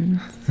friends.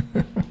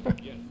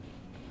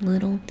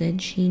 Little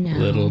did she know.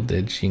 Little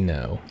did she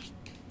know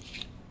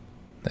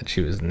that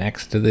she was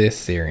next to the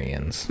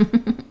Assyrians.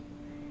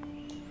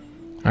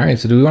 Alright,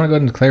 so do we want to go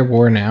ahead and declare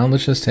war now?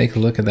 Let's just take a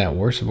look at that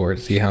war support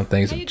to see how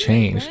things have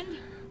changed.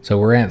 So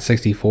we're at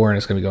 64 and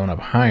it's going to be going up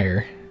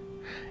higher.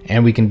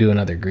 And we can do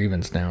another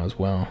grievance now as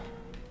well.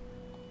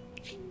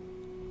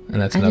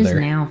 And that's I another... just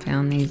now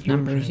found these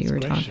numbers you were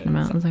talking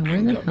about. I was like,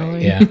 where the hell are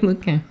Yeah. you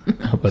looking?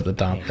 Up at the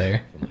top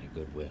there.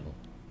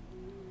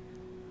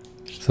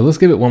 So let's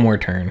give it one more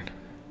turn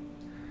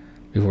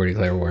before we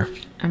declare war.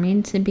 I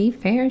mean, to be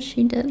fair,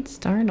 she did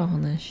start all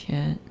this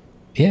shit.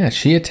 Yeah,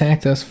 she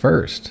attacked us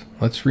first.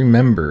 Let's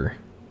remember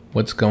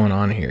what's going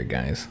on here,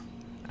 guys.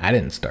 I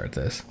didn't start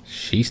this.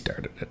 She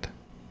started it.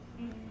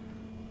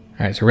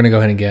 Alright, so we're going to go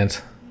ahead and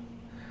get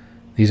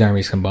these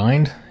armies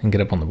combined and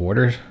get up on the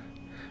borders.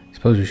 I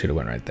suppose we should have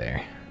went right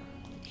there.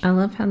 I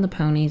love how the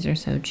ponies are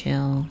so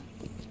chill.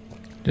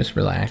 Just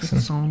relaxing.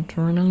 Just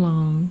sauntering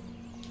along.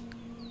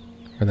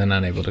 Or they're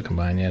not able to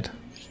combine yet.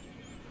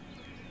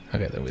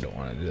 Okay, then we don't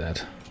want to do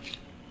that.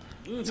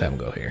 Let's have them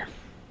go here.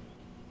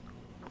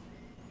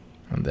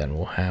 And then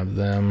we'll have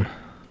them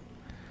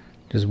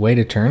just wait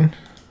a turn.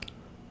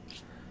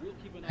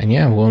 And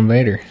yeah, we'll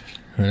invade her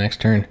in the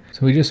next turn.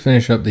 So we just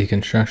finished up the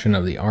construction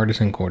of the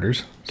artisan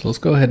quarters. So let's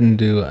go ahead and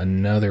do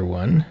another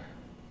one.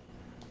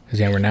 Because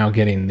yeah, we're now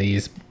getting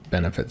these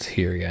benefits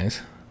here,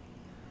 guys.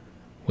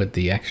 With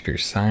the extra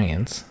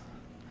science.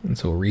 And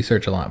so we'll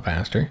research a lot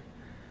faster.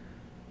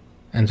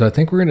 And so I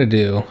think we're going to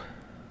do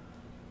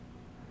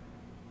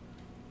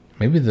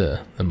maybe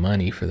the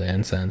money for the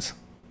incense.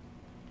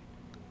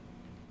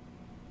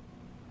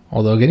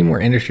 Although getting more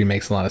industry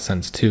makes a lot of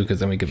sense too, because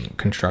then we can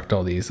construct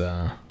all these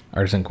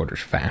artisan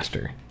quarters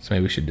faster. So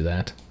maybe we should do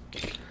that.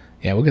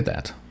 Yeah, we'll get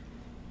that.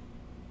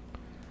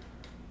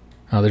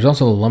 There's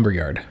also a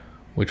lumberyard,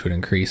 which would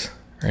increase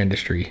our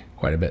industry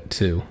quite a bit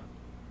too.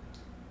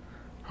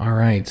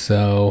 Alright,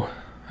 so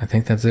I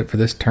think that's it for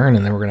this turn,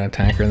 and then we're going to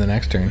attack her in the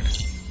next turn.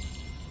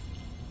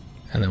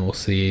 And then we'll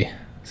see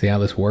how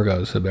this war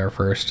goes. It'll be our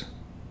first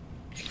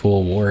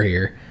full war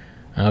here.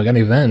 We got an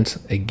event,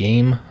 a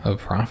game of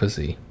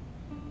prophecy.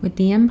 With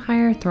the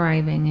Empire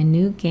thriving, a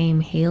new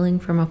game hailing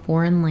from a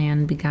foreign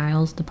land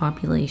beguiles the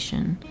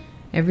population.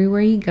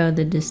 Everywhere you go,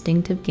 the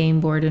distinctive game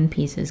board and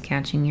pieces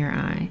catching your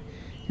eye.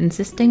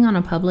 Insisting on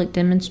a public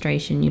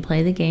demonstration, you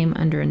play the game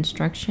under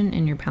instruction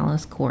in your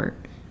palace court.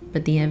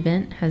 But the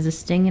event has a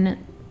sting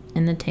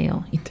in the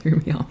tail. You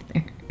threw me off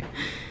there.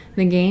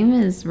 The game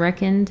is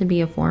reckoned to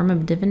be a form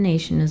of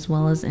divination as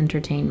well as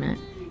entertainment.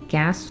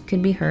 Gasps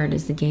could be heard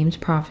as the game's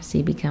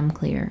prophecy become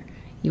clear.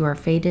 You are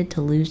fated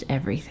to lose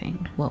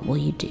everything. What will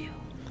you do?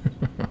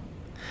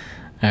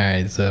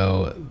 Alright,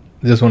 so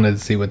just wanted to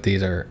see what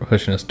these are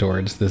pushing us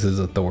towards. This is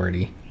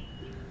authority.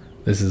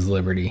 This is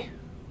liberty.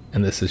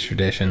 And this is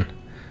tradition.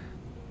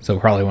 So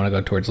probably want to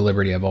go towards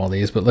liberty of all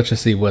these, but let's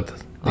just see what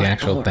the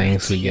actual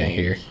things we get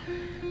here.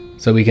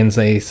 So we can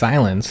say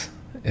silence.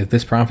 If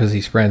this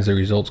prophecy spreads, the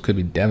results could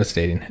be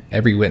devastating.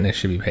 Every witness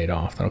should be paid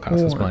off. That'll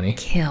cost us money.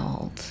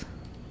 Killed.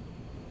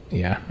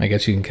 Yeah, I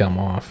guess you can kill them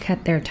off.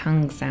 Cut their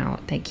tongues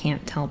out. They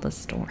can't tell the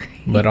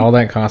story. But all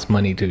that costs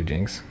money too,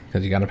 Jinx.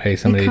 Because you got to pay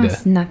somebody It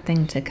costs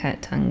nothing to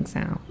cut tongues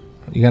out.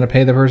 You got to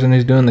pay the person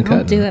who's doing the cutting.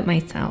 I'll do it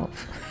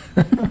myself.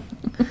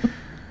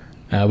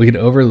 We could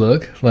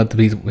overlook, let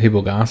the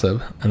people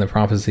gossip, and the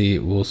prophecy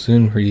will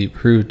soon be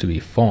proved to be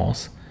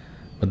false.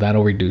 But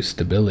that'll reduce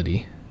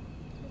stability.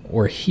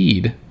 Or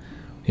heed.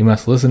 You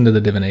must listen to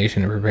the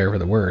divination and prepare for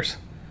the worst.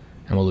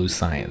 And we'll lose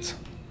science.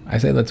 I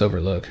say let's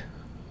overlook.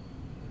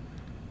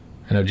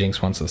 I know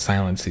Jinx wants to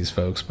silence these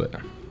folks, but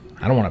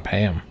I don't want to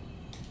pay them.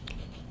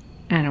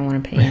 I don't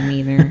want to pay him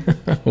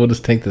either. We'll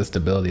just take the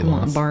stability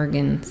loss.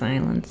 Bargain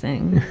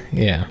silencing.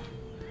 Yeah.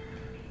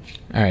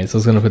 Alright, so I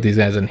was going to put these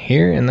guys in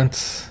here, and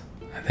that's...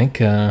 I think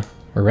we're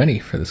ready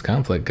for this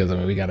conflict, because I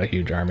mean, we got a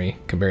huge army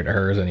compared to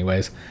hers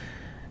anyways.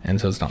 And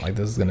so it's not like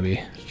this is going to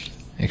be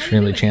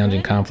extremely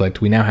challenging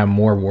conflict. We now have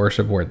more war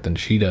support than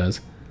she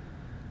does.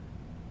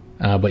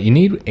 But you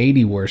need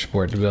 80 war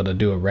support to be able to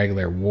do a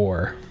regular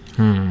war.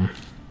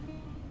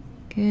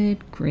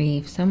 Good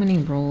grief, so many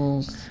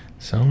rules.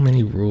 So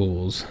many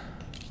rules.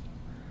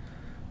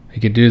 We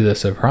could do the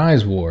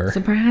surprise war.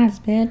 Surprise,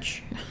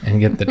 bitch. And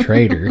get the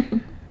traitor.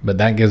 But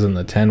that gives them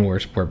the 10 war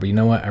support. But you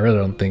know what? I really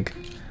don't think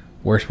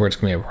war support's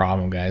going to be a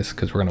problem, guys.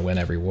 Because we're going to win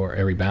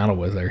every battle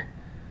with her.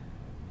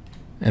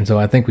 And so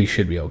I think we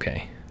should be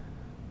okay.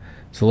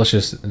 So let's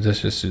just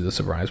do the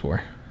surprise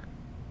war.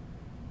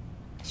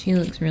 She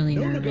looks really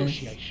No nervous.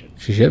 negotiation.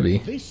 She should be.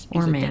 This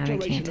Or is a mad, I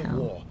declaration can't of tell.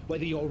 war,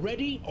 whether you're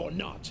ready or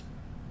not.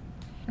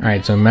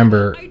 Alright, so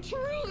remember, I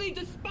truly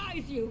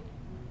despise you.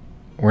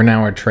 we're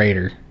now a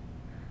traitor.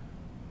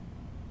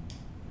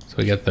 So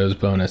we get those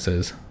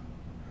bonuses.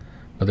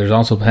 But there's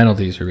also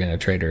penalties for being a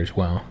traitor as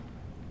well.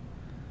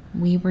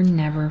 We were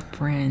never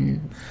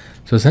friends.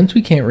 So since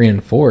we can't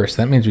reinforce,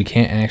 that means we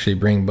can't actually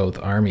bring both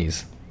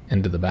armies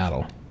into the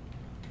battle.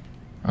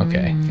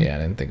 Okay, yeah, I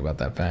didn't think about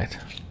that fact.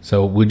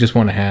 So we just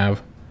want to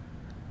have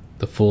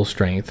the full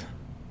strength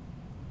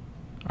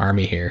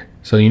army here.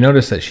 So you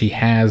notice that she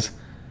has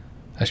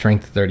a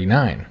strength of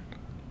 39.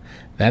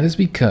 That is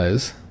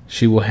because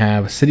she will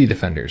have city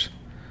defenders.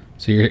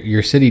 So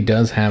your city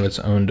does have its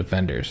own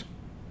defenders.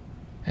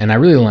 And I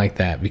really like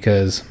that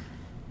because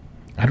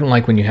I don't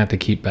like when you have to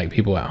keep like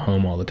people at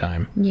home all the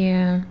time.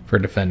 Yeah. For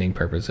defending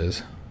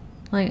purposes.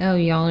 Like, oh,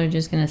 y'all are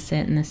just going to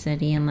sit in the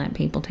city and let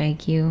people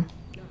take you?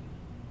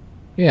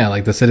 Yeah,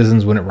 like the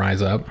citizens wouldn't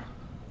rise up.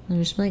 They're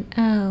just like,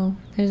 oh,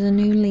 there's a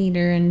new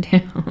leader in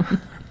town.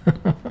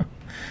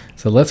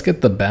 So let's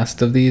get the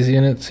best of these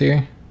units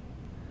here.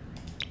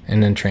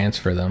 And then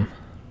transfer them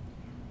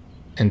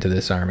into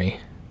this army.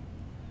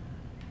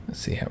 Let's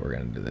see how we're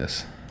going to do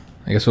this.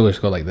 I guess we'll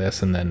just go like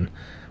this, and then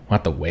we'll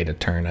have to wait a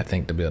turn, I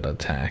think, to be able to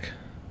attack.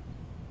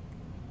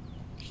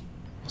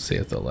 We'll see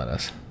if they'll let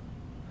us.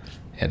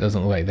 Yeah, it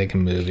doesn't look like they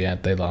can move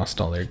yet. They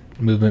lost all their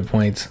movement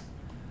points.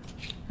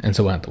 And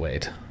so we'll have to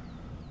wait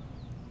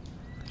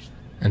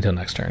until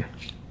next turn.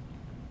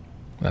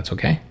 That's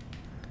okay.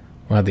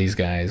 We'll have these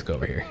guys go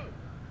over here.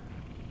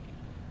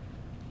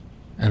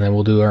 And then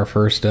we'll do our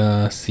first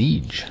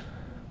siege.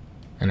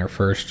 And our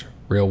first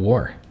real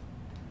war.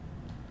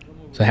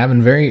 So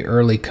having very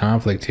early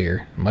conflict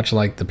here, much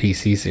like the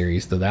PC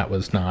series, though that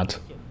was not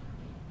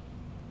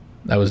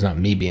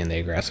me being the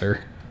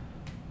aggressor.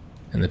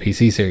 In the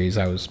PC series,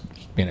 I was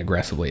being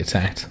aggressively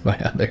attacked by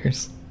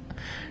others,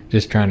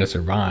 just trying to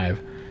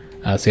survive.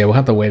 So yeah, we'll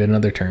have to wait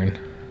another turn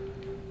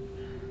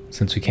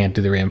since we can't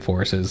do the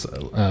reinforces.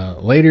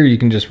 Later, you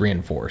can just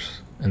reinforce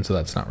and so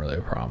that's not really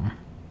a problem.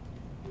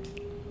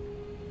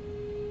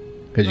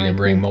 Because you can Like,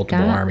 bring we've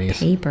multiple got armies.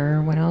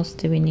 paper. What else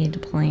do we need to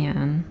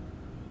plan?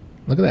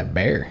 Look at that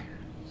bear.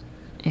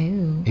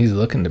 Ooh, He's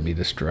looking to be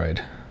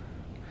destroyed.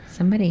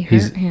 somebody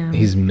hurt him.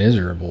 He's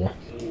miserable.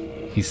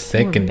 He's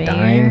sick Poor and bear.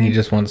 dying. He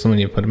just wants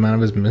somebody to put him out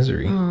of his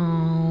misery.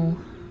 Oh,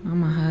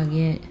 I'm gonna hug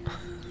it.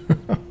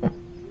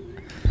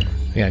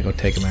 We gotta go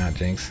take him out,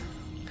 Jinx.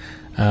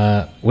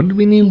 What did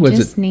we need? He Was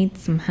just it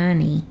needs some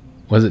honey.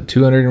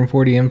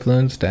 240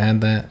 influence to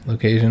add that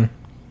location?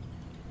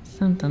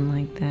 Something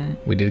like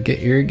that. We did get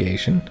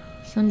irrigation.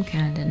 Some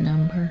kind of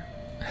number.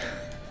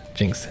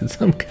 Jinx said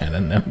some kind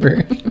of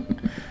number.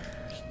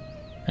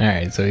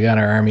 Alright, so we got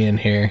our army in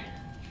here.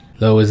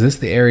 Though, is this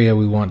the area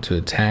we want to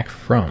attack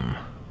from?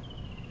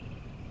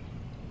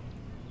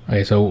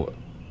 Okay, so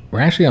we're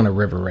actually on a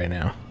river right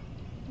now.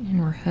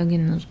 And we're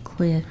hugging those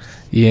cliffs.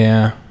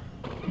 Yeah.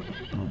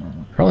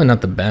 Probably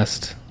not the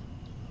best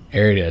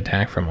area to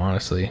attack from,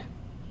 honestly.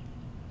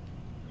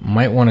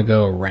 Might want to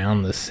go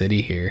around the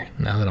city here,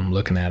 now that I'm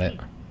looking at it.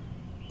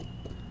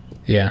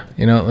 Yeah,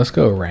 you know, let's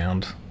go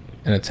around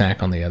and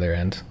attack on the other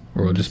end.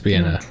 Where we'll just be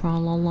in a...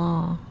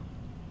 Tra-la-la.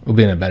 We'll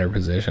be in a better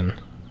position.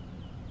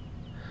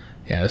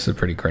 Yeah, this is a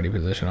pretty cruddy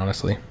position,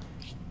 honestly.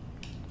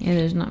 Yeah,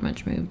 there's not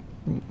much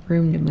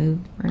room to move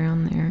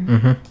around there.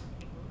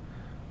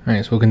 Mm-hmm.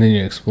 Alright, so we'll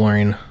continue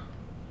exploring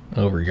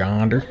over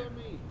yonder.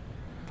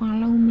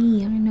 Follow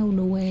me, I know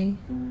the way.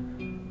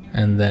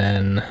 And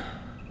then...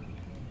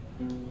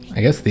 I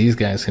guess these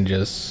guys can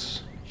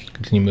just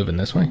continue moving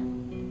this way.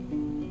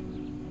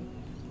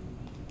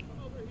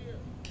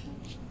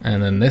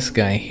 And then this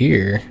guy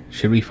here,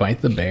 should we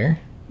fight the bear?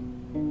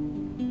 I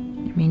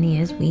mean, he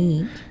is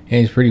weak.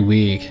 Yeah, he's pretty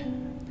weak.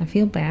 I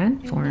feel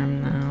bad for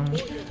him, though.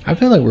 I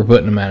feel like we're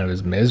putting him out of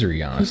his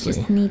misery, honestly. He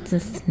just needs a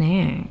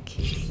snack.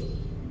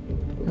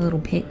 A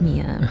little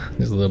pick-me-up.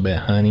 Just a little bit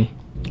of honey.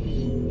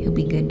 He'll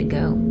be good to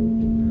go.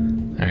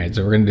 Alright,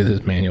 so we're going to do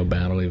this manual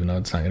battle, even though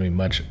it's not going to be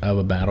much of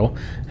a battle.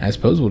 I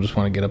suppose we'll just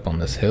want to get up on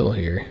this hill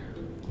here.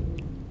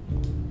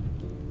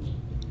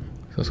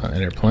 So it's got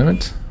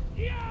interdeployment.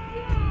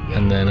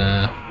 And then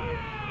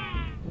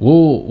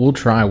we'll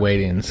try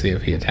waiting and see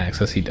if he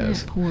attacks us. He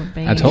does. That poor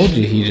bear. I told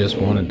you he just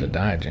wanted to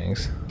die,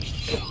 Jinx.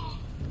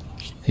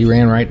 He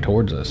ran right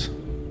towards us.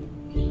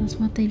 That's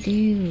what they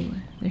do.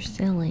 They're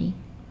silly.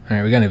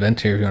 Alright, we got an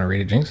event here if you want to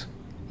read it, Jinx.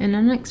 An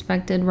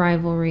unexpected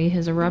rivalry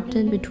has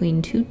erupted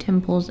between two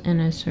temples in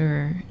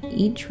Assur,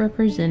 each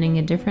representing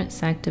a different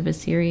sect of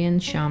Assyrian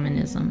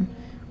shamanism.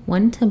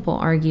 One temple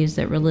argues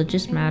that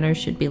religious matters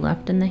should be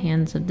left in the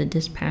hands of the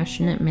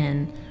dispassionate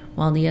men,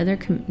 while the other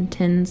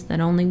contends that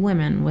only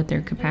women, with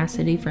their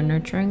capacity for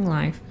nurturing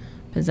life,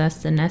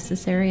 possess the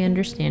necessary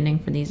understanding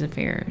for these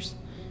affairs.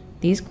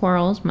 These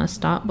quarrels must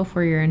stop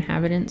before your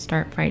inhabitants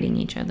start fighting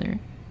each other.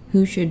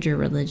 Who should be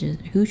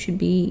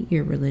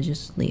your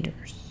religious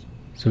leaders?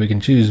 So we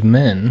can choose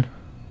men,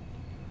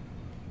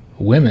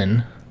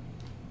 women,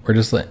 or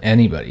just let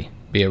anybody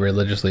be a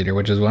religious leader,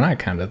 which is what I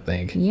kind of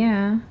think.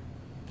 Yeah.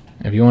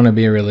 If you want to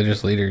be a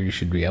religious leader, you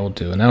should be able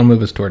to. And that'll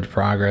move us towards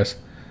progress.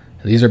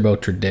 These are both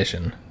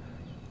tradition.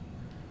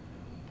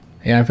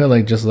 Yeah, I feel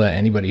like just let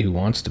anybody who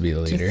wants to be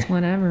the leader. Just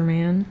whatever,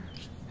 man.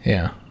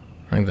 Yeah,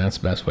 I think that's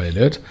the best way to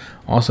do it.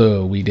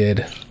 Also, we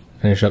did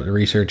finish up the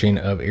researching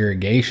of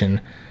irrigation.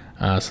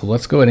 So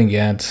let's go ahead and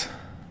get...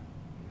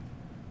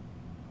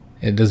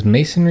 Does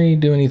masonry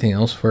do anything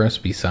else for us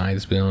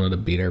besides being able to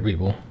beat our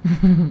people?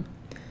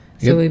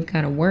 So we've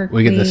got to work.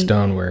 We get the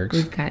stoneworks.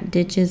 We've got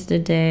ditches to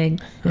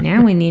dig.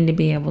 Now we need to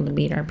be able to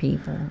beat our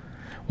people.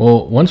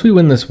 Well, once we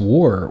win this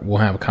war, we'll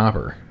have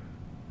copper.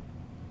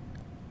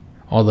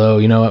 Although,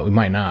 you know what? We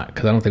might not,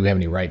 because I don't think we have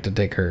any right to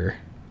take her.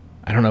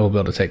 I don't know if we'll be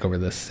able to take over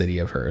this city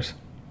of hers.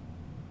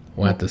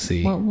 We'll have to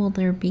see. What will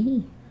there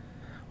be?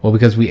 Well,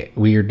 because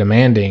we are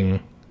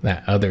demanding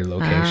that other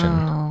location.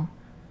 Oh.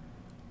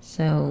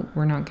 So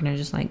we're not going to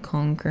just like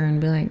conquer and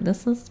be like,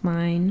 this is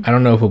mine. I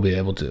don't know if we'll be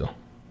able to.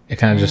 It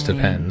kind of just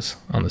depends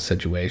on the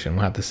situation.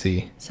 We'll have to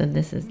see. So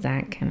this is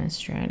that kind of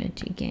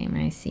strategy game,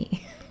 I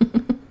see.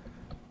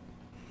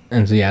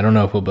 And so, yeah, I don't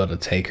know if we'll be able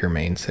to take her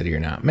main city or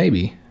not.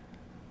 Maybe.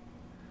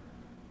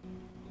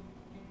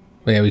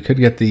 But yeah, we could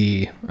get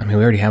the... I mean,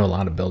 we already have a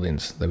lot of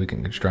buildings that we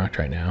can construct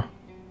right now.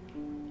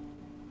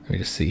 Let me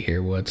just see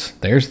here what's...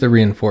 There's the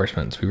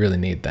reinforcements. We really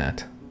need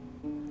that.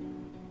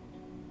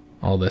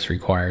 All this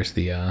requires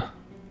the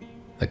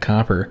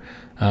copper.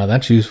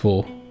 That's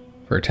useful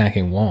for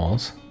attacking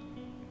walls.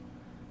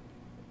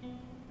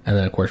 And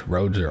then, of course,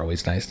 roads are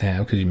always nice to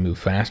have because you move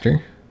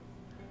faster.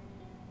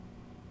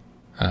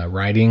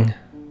 Riding.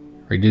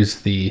 Reduce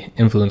the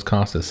influence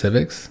cost of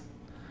civics.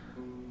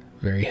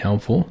 Very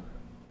helpful.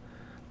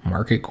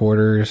 Market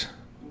quarters.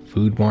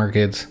 Food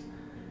markets.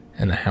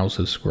 And the House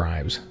of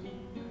Scribes.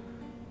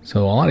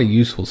 So a lot of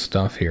useful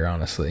stuff here,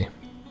 honestly.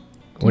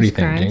 What do you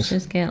think, Jinx?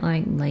 Just get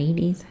like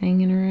ladies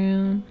hanging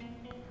around,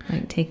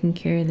 like taking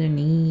care of their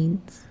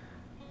needs.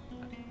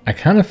 I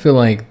kind of feel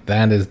like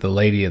that is the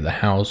lady of the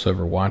house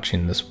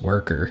overwatching this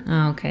worker.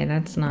 Oh, okay,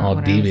 that's not all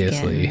what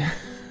deviously. I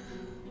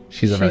was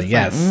She's over like,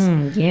 yes.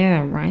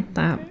 Yeah, write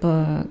that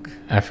book.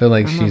 I feel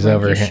like she's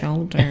over here.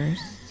 Shoulders.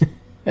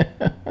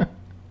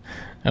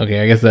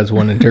 Okay, I guess that's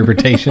one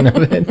interpretation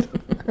of it.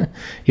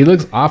 He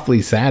looks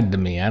awfully sad to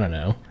me. I don't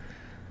know.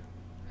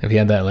 If he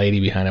had that lady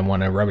behind him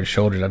wanting to rub his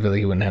shoulders, I feel like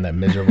he wouldn't have that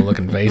miserable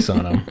looking face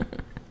on him.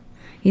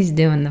 He's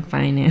doing the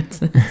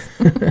finances.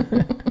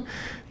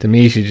 To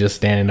me, she's just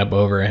standing up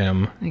over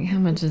him. Like, how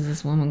much is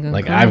this woman going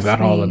to cost I've got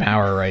all the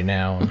power right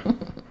now.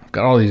 I've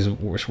got all these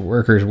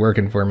workers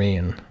working for me,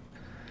 and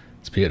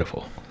it's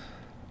beautiful.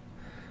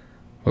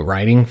 But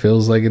writing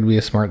feels like it'd be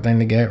a smart thing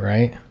to get,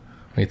 right?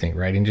 What do you think,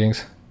 writing,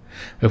 Jinx?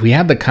 If we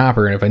had the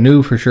copper, and if I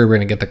knew for sure we're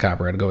going to get the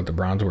copper, I'd go with the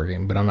bronze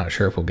working, but I'm not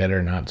sure if we'll get it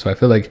or not. So I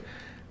feel like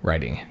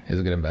writing is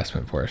a good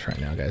investment for us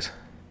right now, guys.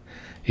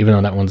 Even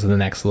though that one's the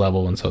next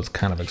level, and so it's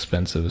kind of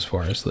expensive as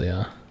far as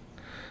the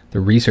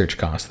research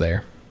cost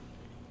there.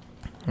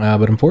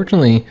 But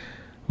unfortunately,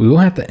 we will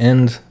have to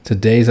end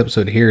today's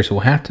episode here, so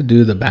we'll have to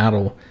do the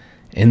battle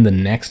in the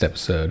next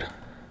episode.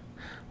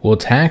 We'll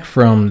attack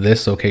from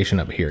this location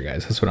up here,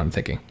 guys. That's what I'm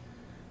thinking.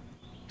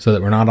 So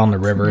that we're not on the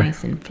river.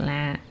 Nice and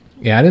flat.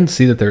 Yeah, I didn't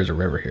see that there's a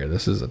river here.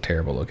 This is a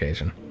terrible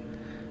location.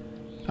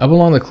 Up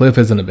along the cliff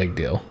isn't a big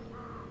deal.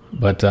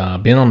 But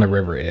being on the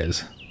river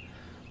is.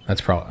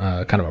 That's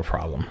kind of a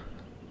problem.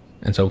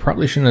 And so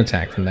probably shouldn't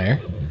attack from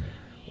there.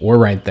 Or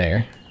right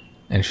there.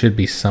 And should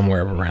be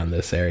somewhere around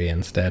this area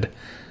instead.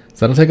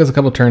 So that'll take us a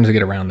couple turns to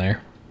get around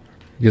there.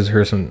 Gives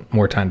her some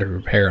more time to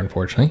prepare,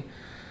 unfortunately.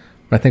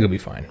 But I think it'll be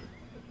fine.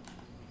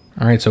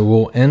 Alright, so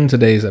we'll end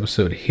today's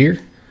episode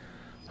here.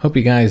 Hope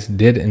you guys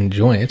did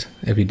enjoy it.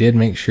 If you did,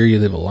 make sure you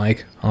leave a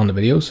like on the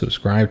video,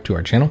 subscribe to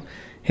our channel,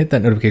 hit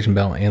that notification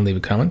bell, and leave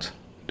a comment.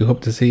 Do hope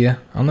to see you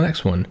on the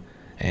next one.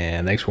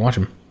 And thanks for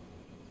watching.